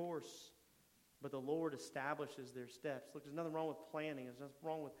their course, but the Lord establishes their steps. Look, there's nothing wrong with planning. There's nothing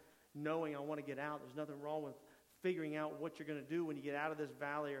wrong with knowing I want to get out. There's nothing wrong with figuring out what you're going to do when you get out of this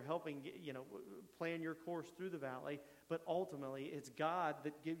valley or helping, plan your course through the valley. But ultimately, it's God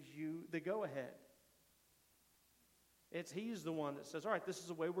that gives you the go-ahead. He's the one that says, all right, this is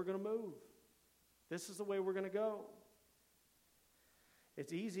the way we're going to move. This is the way we're going to go.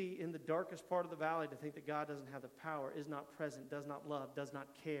 It's easy in the darkest part of the valley to think that God doesn't have the power, is not present, does not love, does not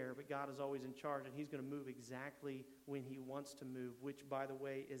care, but God is always in charge, and He's going to move exactly when He wants to move, which, by the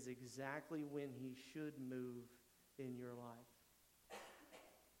way, is exactly when He should move in your life.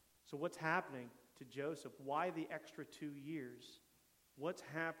 So what's happening to Joseph? Why the extra 2 years? What's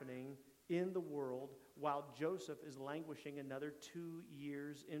happening in the world while Joseph is languishing another 2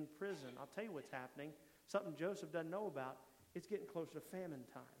 years in prison? I'll tell you what's happening. Something Joseph doesn't know about. It's getting closer to famine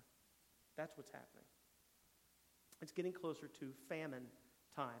time. That's what's happening. It's getting closer to famine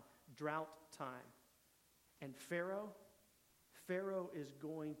time, drought time. And Pharaoh is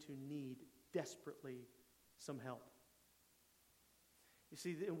going to need desperately some help. You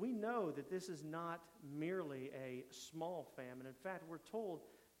see, and we know that this is not merely a small famine. In fact, we're told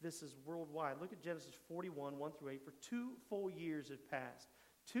this is worldwide. Look at Genesis 41, 1 through 8. For 2 full years had passed.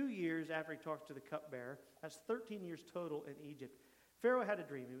 2 years after he talks to the cupbearer. That's 13 years total in Egypt. Pharaoh had a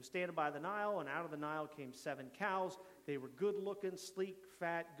dream. He was standing by the Nile, and out of the Nile came 7 cows. They were good-looking, sleek,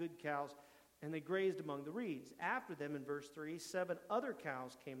 fat, good cows, and they grazed among the reeds. After them, in verse 3, 7 other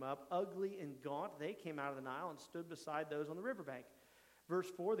cows came up, ugly and gaunt. They came out of the Nile and stood beside those on the riverbank. Verse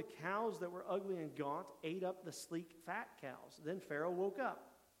 4, the cows that were ugly and gaunt ate up the sleek, fat cows. Then Pharaoh woke up.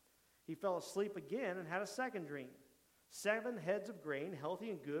 He fell asleep again and had a second dream. 7 heads of grain, healthy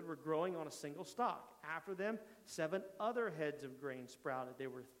and good, were growing on a single stalk. After them, 7 other heads of grain sprouted. They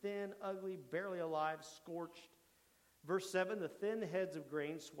were thin, ugly, barely alive, scorched. Verse 7, the thin heads of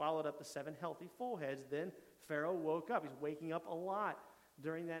grain swallowed up the 7 healthy, full heads. Then Pharaoh woke up. He's waking up a lot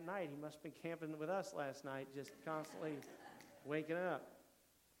during that night. He must have been camping with us last night, just constantly waking up.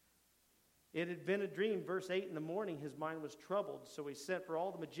 It had been a dream. Verse 8, in the morning his mind was troubled, so he sent for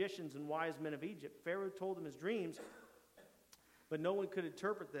all the magicians and wise men of Egypt. Pharaoh told them his dreams, but no one could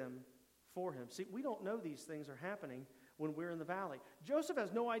interpret them for him. See, we don't know these things are happening when we're in the valley. Joseph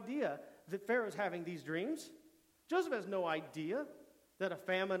has no idea that Pharaoh's having these dreams. Joseph has no idea that a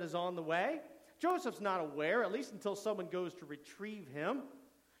famine is on the way. Joseph's not aware, at least until someone goes to retrieve him.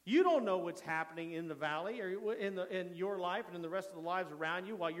 You don't know what's happening in the valley or in your life and in the rest of the lives around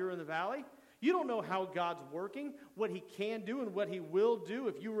you while you're in the valley. You don't know how God's working, what He can do and what He will do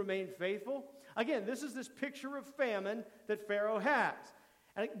if you remain faithful. Again, this is this picture of famine that Pharaoh has.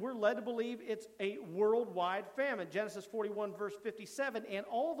 And we're led to believe it's a worldwide famine. Genesis 41, verse 57, and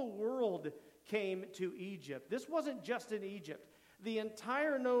all the world came to Egypt. This wasn't just in Egypt. The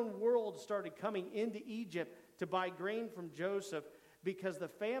entire known world started coming into Egypt to buy grain from Joseph because the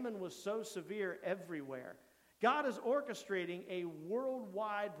famine was so severe everywhere. God is orchestrating a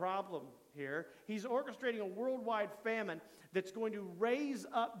worldwide problem here. He's orchestrating a worldwide famine that's going to raise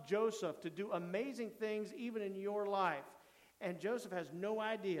up Joseph to do amazing things even in your life. And Joseph has no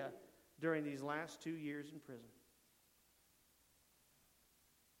idea during these last 2 years in prison.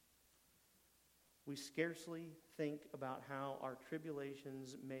 We scarcely think about how our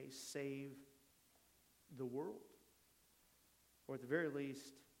tribulations may save the world, or at the very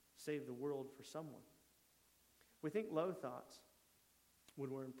least, save the world for someone. We think low thoughts when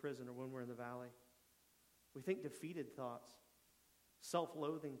we're in prison or when we're in the valley. We think defeated thoughts,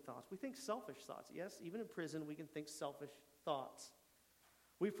 self-loathing thoughts. We think selfish thoughts. Yes, even in prison, we can think selfish thoughts.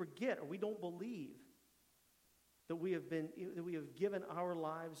 We forget or we don't believe that we have given our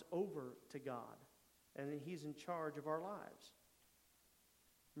lives over to God and that He's in charge of our lives.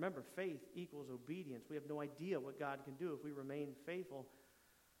 Remember, faith equals obedience. We have no idea what God can do if we remain faithful.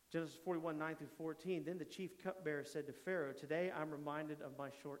 Genesis 41, 9 through 14, then the chief cupbearer said to Pharaoh, today I'm reminded of my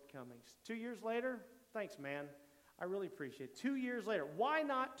shortcomings. 2 years later, thanks, man. I really appreciate it. 2 years later. Why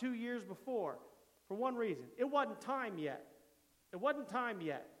not 2 years before? For one reason. It wasn't time yet. It wasn't time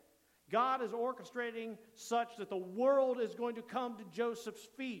yet. God is orchestrating such that the world is going to come to Joseph's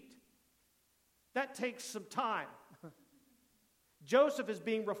feet. That takes some time. Joseph is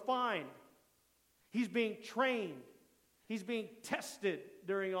being refined. He's being trained. He's being tested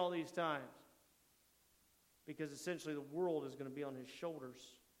during all these times. Because essentially the world is going to be on his shoulders.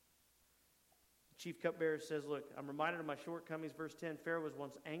 The chief cupbearer says, look, I'm reminded of my shortcomings. Verse 10, Pharaoh was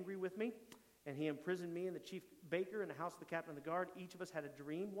once angry with me, and he imprisoned me and the chief baker in the house of the captain of the guard. Each of us had a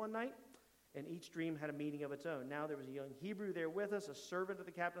dream one night, and each dream had a meaning of its own. Now there was a young Hebrew there with us, a servant of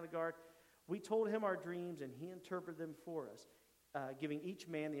the captain of the guard. We told him our dreams, and he interpreted them for us, giving each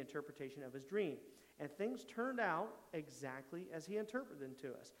man the interpretation of his dream. And things turned out exactly as he interpreted them to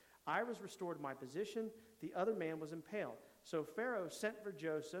us. I was restored to my position. The other man was impaled. So Pharaoh sent for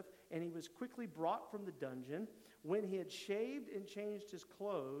Joseph, and he was quickly brought from the dungeon. When he had shaved and changed his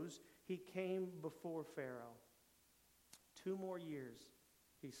clothes, he came before Pharaoh. 2 more years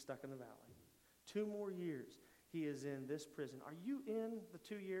he's stuck in the valley. 2 more years he is in this prison. Are you in the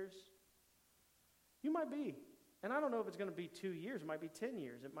 2 years? You might be. And I don't know if it's going to be 2 years. It might be 10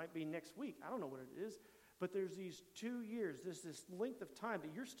 years. It might be next week. I don't know what it is. But there's these 2 years, this length of time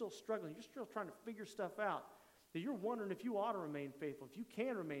that you're still struggling. You're still trying to figure stuff out. That you're wondering if you ought to remain faithful, if you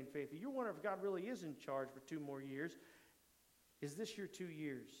can remain faithful. You're wondering if God really is in charge for 2 more years. Is this your 2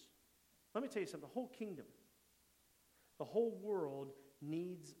 years? Let me tell you something. The whole kingdom, the whole world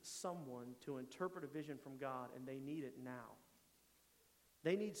needs someone to interpret a vision from God, and they need it now.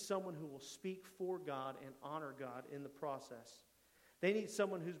 They need someone who will speak for God and honor God in the process. They need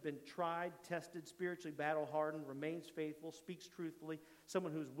someone who's been tried, tested, spiritually battle-hardened, remains faithful, speaks truthfully,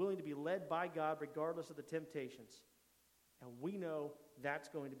 someone who's willing to be led by God regardless of the temptations. And we know that's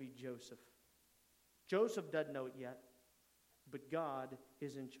going to be Joseph. Joseph doesn't know it yet, but God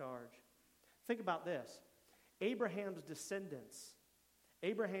is in charge. Think about this. Abraham's descendants.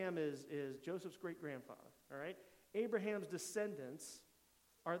 Abraham is Joseph's great-grandfather, all right? Abraham's descendants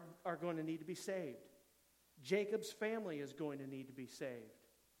are going to need to be saved. Jacob's family is going to need to be saved.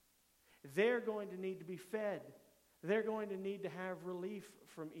 They're going to need to be fed. They're going to need to have relief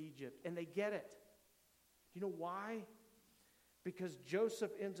from Egypt. And they get it. You know why? Because Joseph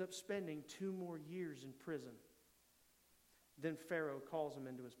ends up spending 2 more years in prison. Then Pharaoh calls him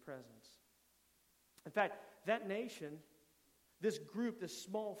into his presence. In fact, that nation, this group, this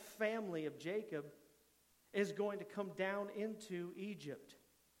small family of Jacob, is going to come down into Egypt.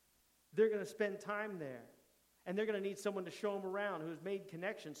 They're going to spend time there. And they're going to need someone to show them around who has made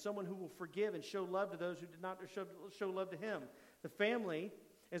connections, someone who will forgive and show love to those who did not show love to him. The family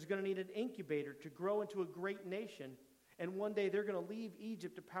is going to need an incubator to grow into a great nation. And one day they're going to leave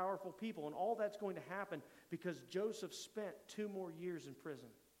Egypt a powerful people. And all that's going to happen because Joseph spent 2 more years in prison.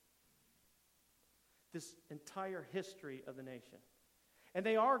 This entire history of the nation. And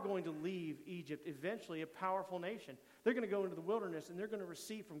they are going to leave Egypt, eventually a powerful nation. They're going to go into the wilderness and they're going to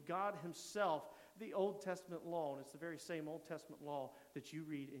receive from God himself the Old Testament law. And it's the very same Old Testament law that you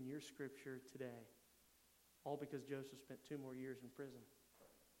read in your scripture today. All because Joseph spent 2 more years in prison.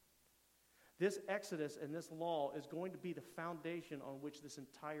 This Exodus and this law is going to be the foundation on which this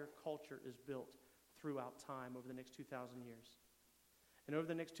entire culture is built throughout time over the next 2,000 years. And over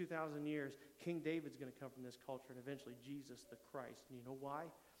the next 2,000 years, King David's going to come from this culture, and eventually Jesus the Christ. And you know why?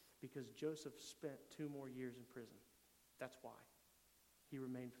 Because Joseph spent 2 more years in prison. That's why. He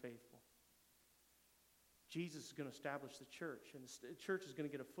remained faithful. Jesus is going to establish the church, and the church is going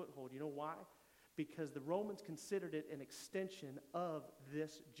to get a foothold. You know why? Because the Romans considered it an extension of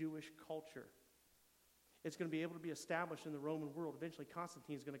this Jewish culture. It's going to be able to be established in the Roman world. Eventually,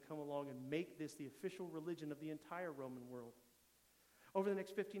 Constantine is going to come along and make this the official religion of the entire Roman world. Over the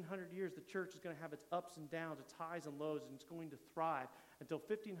next 1,500 years, the church is going to have its ups and downs, its highs and lows, and it's going to thrive until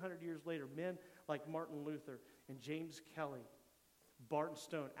 1,500 years later, men like Martin Luther and James Kelly, Barton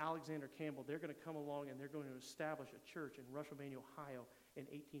Stone, Alexander Campbell, they're going to come along and they're going to establish a church in Rushmania, Ohio in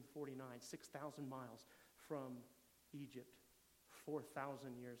 1849, 6,000 miles from Egypt,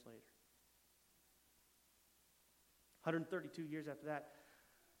 4,000 years later. 132 years after that,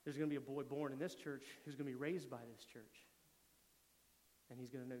 there's going to be a boy born in this church who's going to be raised by this church. And he's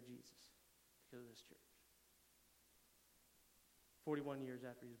going to know Jesus because of this church. 41 years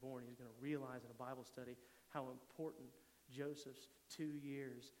after he's born, he's going to realize in a Bible study how important Joseph's 2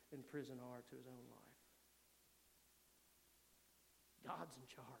 years in prison are to his own life. God's in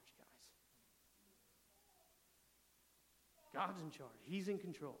charge, guys. God's in charge. He's in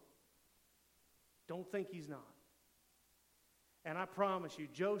control. Don't think he's not. And I promise you,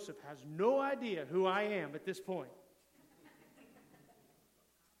 Joseph has no idea who I am at this point.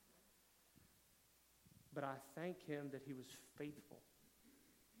 But I thank him that he was faithful.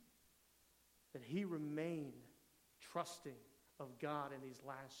 That he remained trusting of God in these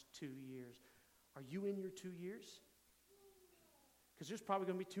last 2 years. Are you in your 2 years? Because there's probably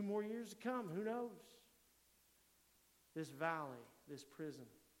going to be 2 more years to come. Who knows? This valley, this prison.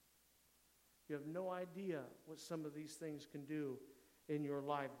 You have no idea what some of these things can do in your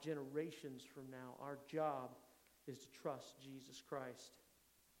life generations from now. Our job is to trust Jesus Christ.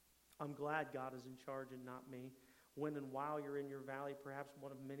 I'm glad God is in charge and not me. When and while you're in your valley, perhaps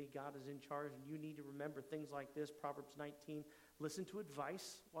one of many, God is in charge, and you need to remember things like this. Proverbs 19, listen to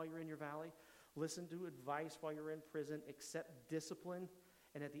advice while you're in your valley. Listen to advice while you're in prison. Accept discipline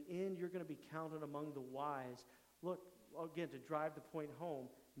And at the end, you're going to be counted among the wise. Look, again, to drive the point home,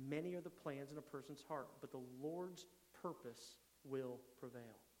 many are the plans in a person's heart, but the Lord's purpose will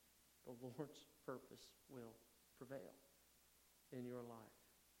prevail. The Lord's purpose will prevail in your life.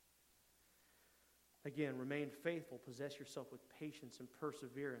 Again, remain faithful. Possess yourself with patience and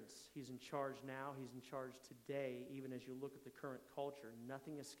perseverance. He's in charge now. He's in charge today, even as you look at the current culture.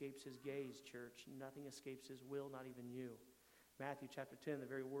 Nothing escapes his gaze, church. Nothing escapes his will, not even you. Matthew chapter 10, the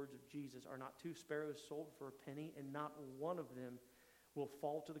very words of Jesus, are not 2 sparrows sold for a penny, and not one of them will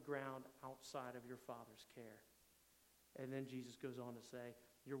fall to the ground outside of your Father's care. And then Jesus goes on to say,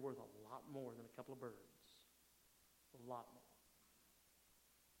 you're worth a lot more than a couple of birds. A lot more.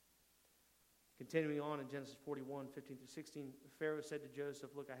 Continuing on in Genesis 41, 15 through 16, Pharaoh said to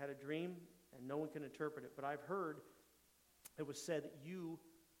Joseph, look, I had a dream, and no one can interpret it, but I've heard it was said that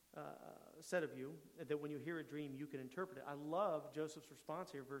said of you, that when you hear a dream, you can interpret it. I love Joseph's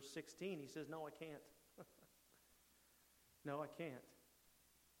response here, verse 16. He says, no, I can't. No, I can't.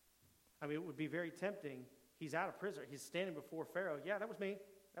 I mean, it would be very tempting. He's out of prison. He's standing before Pharaoh. Yeah, that was me.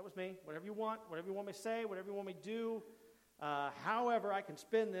 That was me. Whatever you want me to say, whatever you want me to do, however I can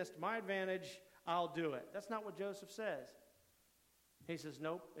spin this to my advantage, I'll do it. That's not what Joseph says. He says,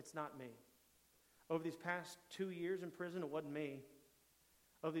 nope, it's not me. Over these past 2 years in prison, it wasn't me.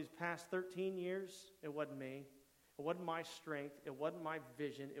 Over these past 13 years, it wasn't me. It wasn't my strength. It wasn't my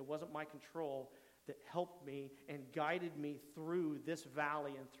vision. It wasn't my control that helped me and guided me through this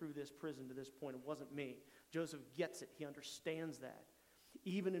valley and through this prison to this point. It wasn't me. Joseph gets it. He understands that.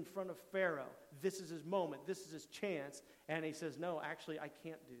 Even in front of Pharaoh, this is his moment. This is his chance. And he says, no, actually, I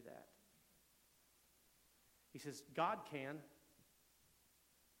can't do that. He says, God can.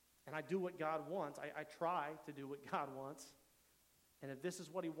 And I do what God wants. I try to do what God wants. And if this is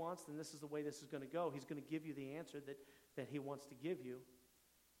what he wants, then this is the way this is going to go. He's going to give you the answer that he wants to give you.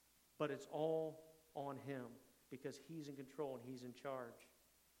 But it's all on him because he's in control and he's in charge.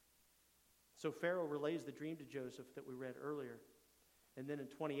 So Pharaoh relays the dream to Joseph that we read earlier. And then in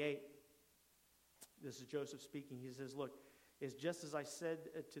 28, this is Joseph speaking. He says, look, it's just as I said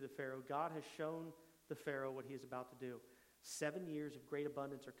to the Pharaoh, God has shown the Pharaoh what he is about to do. 7 years of great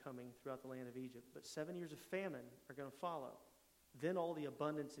abundance are coming throughout the land of Egypt, but 7 years of famine are going to follow. Then all the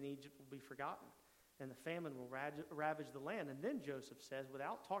abundance in Egypt will be forgotten, and the famine will ravage the land. And then Joseph says,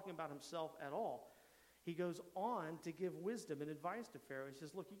 without talking about himself at all, he goes on to give wisdom and advice to Pharaoh. He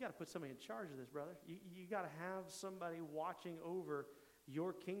says, look, you got to put somebody in charge of this, brother. You got to have somebody watching over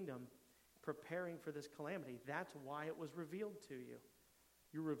your kingdom, preparing for this calamity. That's why it was revealed to you.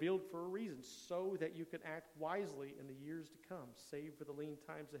 You're revealed for a reason, so that you can act wisely in the years to come, save for the lean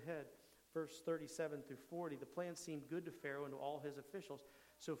times ahead. Verse 37 through 40, the plan seemed good to Pharaoh and to all his officials.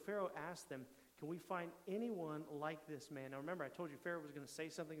 So Pharaoh asked them, can we find anyone like this man? Now remember, I told you Pharaoh was going to say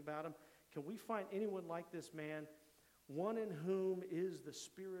something about him. Can we find anyone like this man, one in whom is the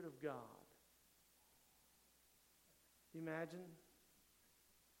Spirit of God? Can you imagine?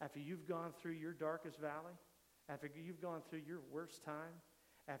 After you've gone through your darkest valley, after you've gone through your worst time,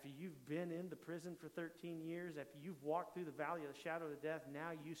 after you've been in the prison for 13 years, after you've walked through the valley of the shadow of death, now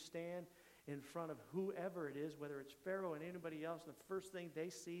you stand in front of whoever it is, whether it's Pharaoh and anybody else, and the first thing they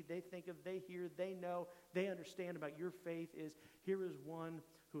see, they think of, they hear, they know, they understand about your faith is, here is one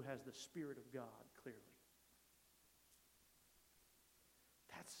who has the Spirit of God, clearly.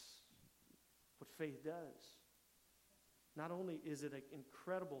 That's what faith does. Not only is it an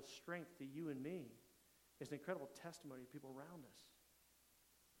incredible strength to you and me, it's an incredible testimony to people around us.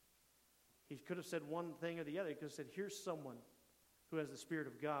 He could have said one thing or the other. He could have said, here's someone who has the Spirit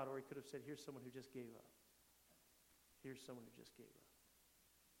of God, or he could have said, here's someone who just gave up. Here's someone who just gave up.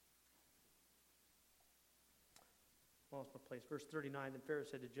 Lost my place. Verse 39, then Pharaoh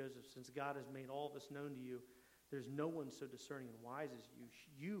said to Joseph, since God has made all this known to you, there's no one so discerning and wise as you.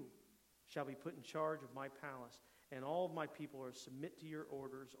 You shall be put in charge of my palace, and all of my people are submit to your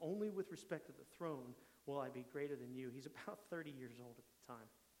orders. Only with respect to the throne will I be greater than you. He's about 30 years old at the time.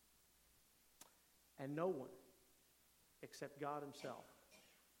 And no one, except God himself,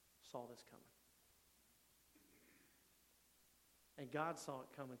 saw this coming. And God saw it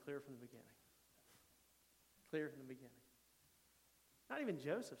coming clear from the beginning. Clear from the beginning. Not even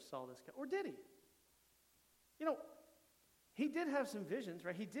Joseph saw this coming. Or did he? You know, he did have some visions,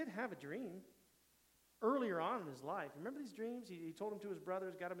 right? He did have a dream earlier on in his life. Remember these dreams? He told them to his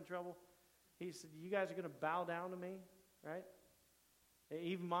brothers, got him in trouble. He said, you guys are going to bow down to me, right?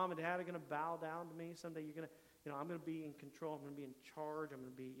 Even mom and dad are going to bow down to me. Someday you're going to, I'm going to be in control. I'm going to be in charge. I'm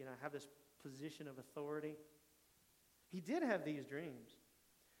going to be, have this position of authority. He did have these dreams.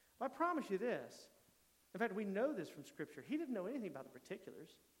 But I promise you this. In fact, we know this from Scripture. He didn't know anything about the particulars.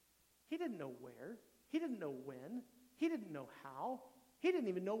 He didn't know where. He didn't know when. He didn't know how. He didn't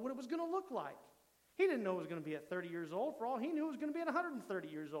even know what it was going to look like. He didn't know it was going to be at 30 years old. For all he knew, it was going to be at 130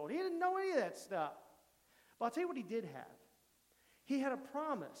 years old. He didn't know any of that stuff. But I'll tell you what he did have. He had a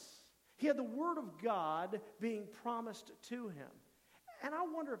promise. He had the Word of God being promised to him. And I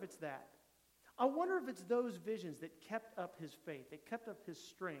wonder if it's that. I wonder if it's those visions that kept up his faith, that kept up his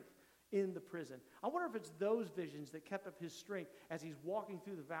strength in the prison. I wonder if it's those visions that kept up his strength as he's walking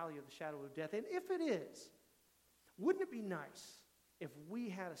through the valley of the shadow of death. And if it is, wouldn't it be nice if we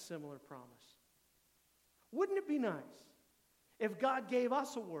had a similar promise? Wouldn't it be nice if God gave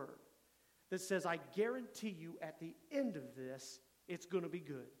us a word that says, I guarantee you at the end of this, it's going to be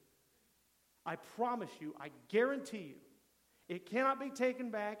good. I promise you, I guarantee you, it cannot be taken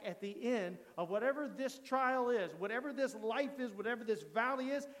back at the end of whatever this trial is, whatever this life is, whatever this valley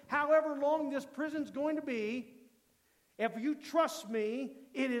is, however long this prison's going to be. If you trust me,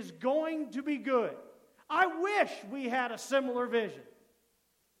 it is going to be good. I wish we had a similar vision.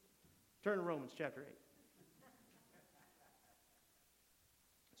 Turn to Romans chapter 8.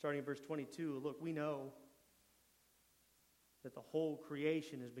 Starting in verse 22, look, we know that the whole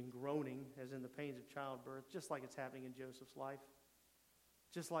creation has been groaning as in the pains of childbirth, just like it's happening in Joseph's life,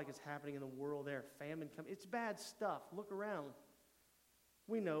 just like it's happening in the world there. Famine coming. It's bad stuff. Look around.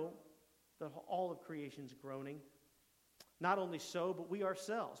 We know that all of creation's groaning. Not only so, but we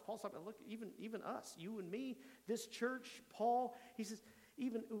ourselves. Paul's talking about, look, even us, you and me, this church, Paul, he says,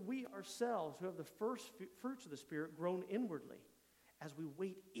 even we ourselves who have the first fruits of the Spirit groan inwardly as we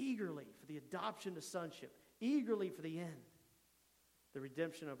wait eagerly for the adoption to sonship, eagerly for the end, the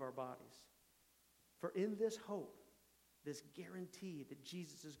redemption of our bodies. For in this hope, this guarantee that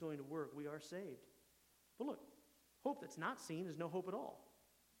Jesus is going to work, we are saved. But look, hope that's not seen is no hope at all.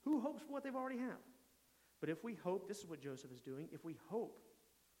 Who hopes for what they've already have? But if we hope, this is what Joseph is doing, if we hope,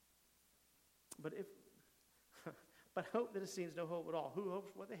 but hope that is seen is no hope at all. Who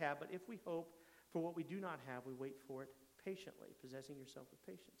hopes for what they have? But if we hope for what we do not have, we wait for it patiently, possessing yourself with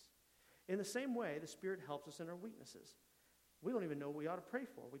patience. In the same way, the Spirit helps us in our weaknesses. We don't even know what we ought to pray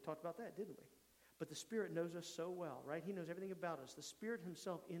for. We talked about that, didn't we? But the Spirit knows us so well, right? He knows everything about us. The Spirit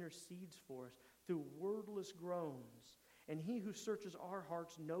himself intercedes for us through wordless groans. And he who searches our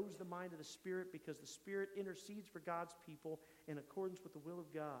hearts knows the mind of the Spirit, because the Spirit intercedes for God's people in accordance with the will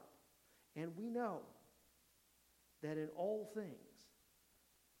of God. And we know that in all things,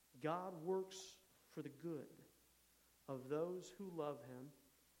 God works for the good of those who love him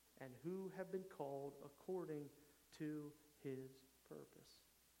and who have been called according to his purpose.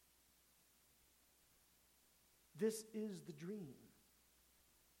 This is the dream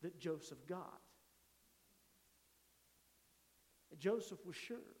that Joseph got. Joseph was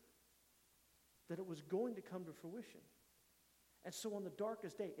sure that it was going to come to fruition. And so on the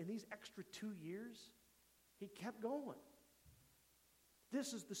darkest day, in these extra 2 years, he kept going.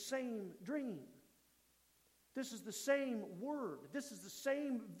 This is the same dream. This is the same word. This is the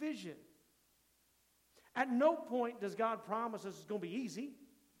same vision. At no point does God promise us it's going to be easy.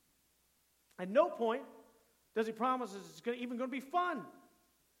 At no point does he promise us it's even going to be fun.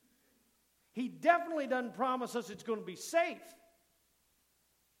 He definitely doesn't promise us it's going to be safe.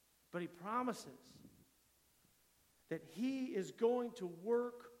 But he promises that he is going to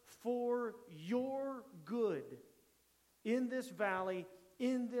work for your good in this valley,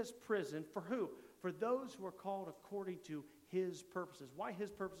 in this prison. For who? For those who are called according to his purposes. Why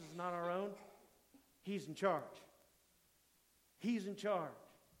his purposes, not our own? He's in charge. He's in charge.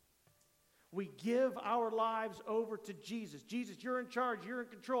 We give our lives over to Jesus. Jesus, you're in charge. You're in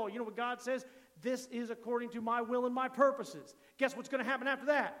control. You know what God says? This is according to my will and my purposes. Guess what's going to happen after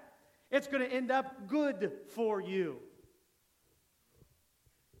that? It's going to end up good for you.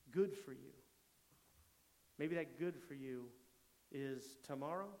 Good for you. Maybe that good for you is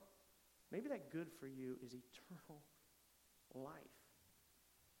tomorrow. Maybe that good for you is eternal life.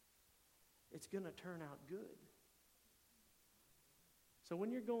 It's going to turn out good. So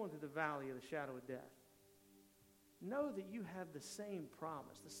when you're going through the valley of the shadow of death, know that you have the same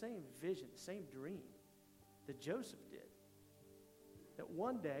promise, the same vision, the same dream that Joseph did. That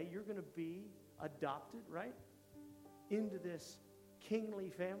one day you're going to be adopted, right, into this kingly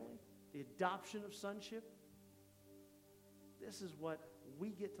family, the adoption of sonship. This is what we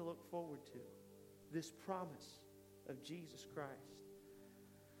get to look forward to, this promise of Jesus Christ.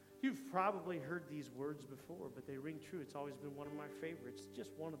 You've probably heard these words before, but they ring true. It's always been one of my favorites,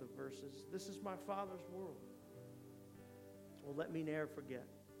 just one of the verses. This is my Father's world. Well, let me ne'er forget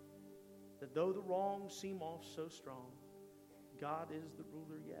that though the wrongs seem oft so strong, God is the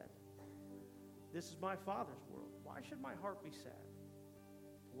ruler yet. This is my Father's world. Why should my heart be sad?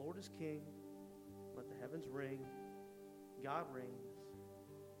 The Lord is King. Let the heavens ring. God reigns.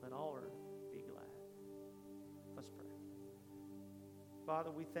 Let all earth be glad. Let's pray.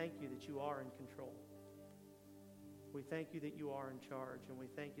 Father, we thank you that you are in control. We thank you that you are in charge, and we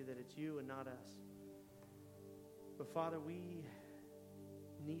thank you that it's you and not us. But Father, we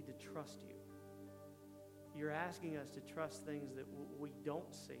need to trust you. You're asking us to trust things that we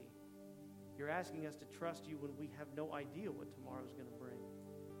don't see. You're asking us to trust you when we have no idea what tomorrow's going to bring.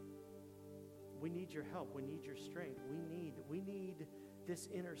 We need your help. We need your strength. We need this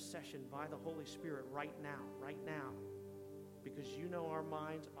intercession by the Holy Spirit right now. Because you know our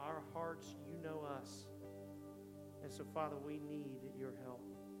minds, our hearts, you know us. And so, Father, we need your help.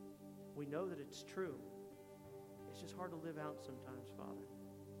 We know that it's true. It's just hard to live out sometimes, Father.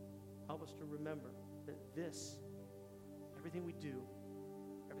 Help us to remember that everything we do,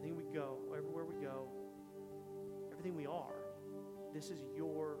 everything we go, everywhere we go, everything we are, this is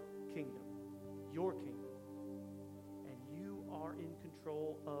your kingdom. Your kingdom. And you are in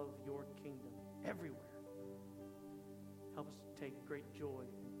control of your kingdom everywhere. Help us to take great joy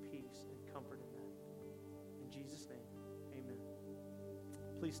and peace and comfort in that. In Jesus' name, amen.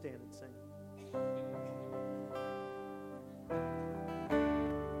 Please stand and sing.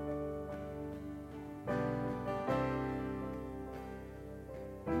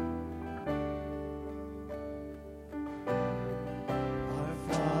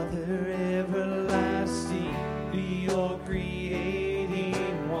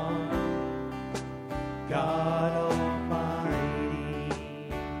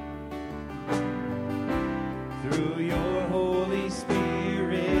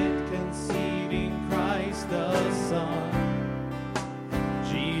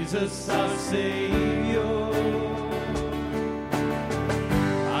 Jesus, our Savior.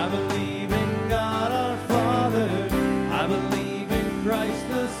 I believe in God our Father. I believe in Christ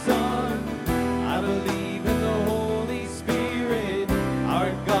the Son. I believe in the Holy Spirit.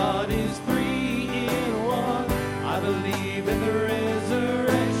 Our God is 3 in 1. I believe in the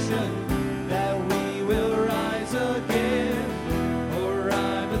resurrection, that we will rise again. For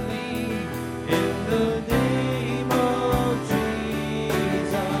I believe in the name of Jesus.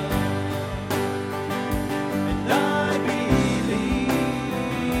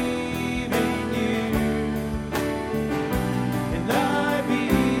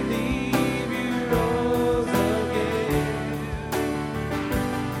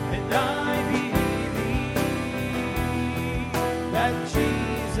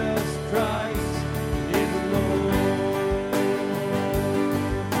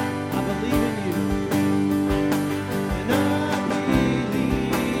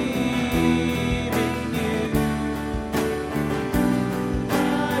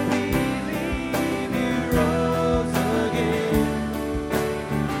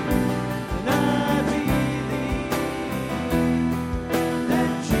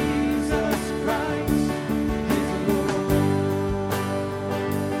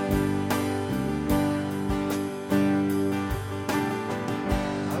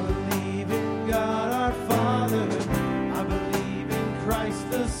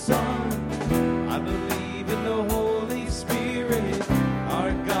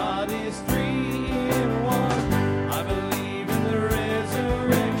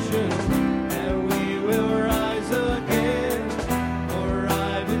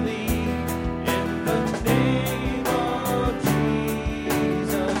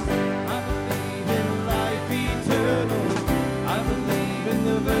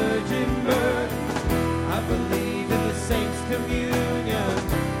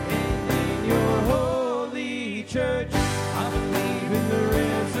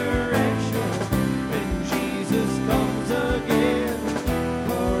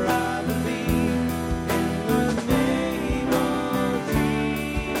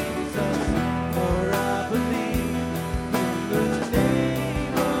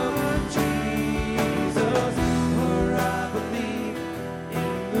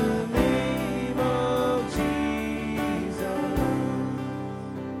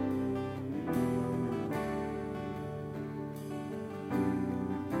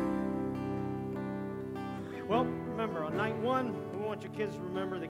 Well, remember, on night 1, we want your kids to remember that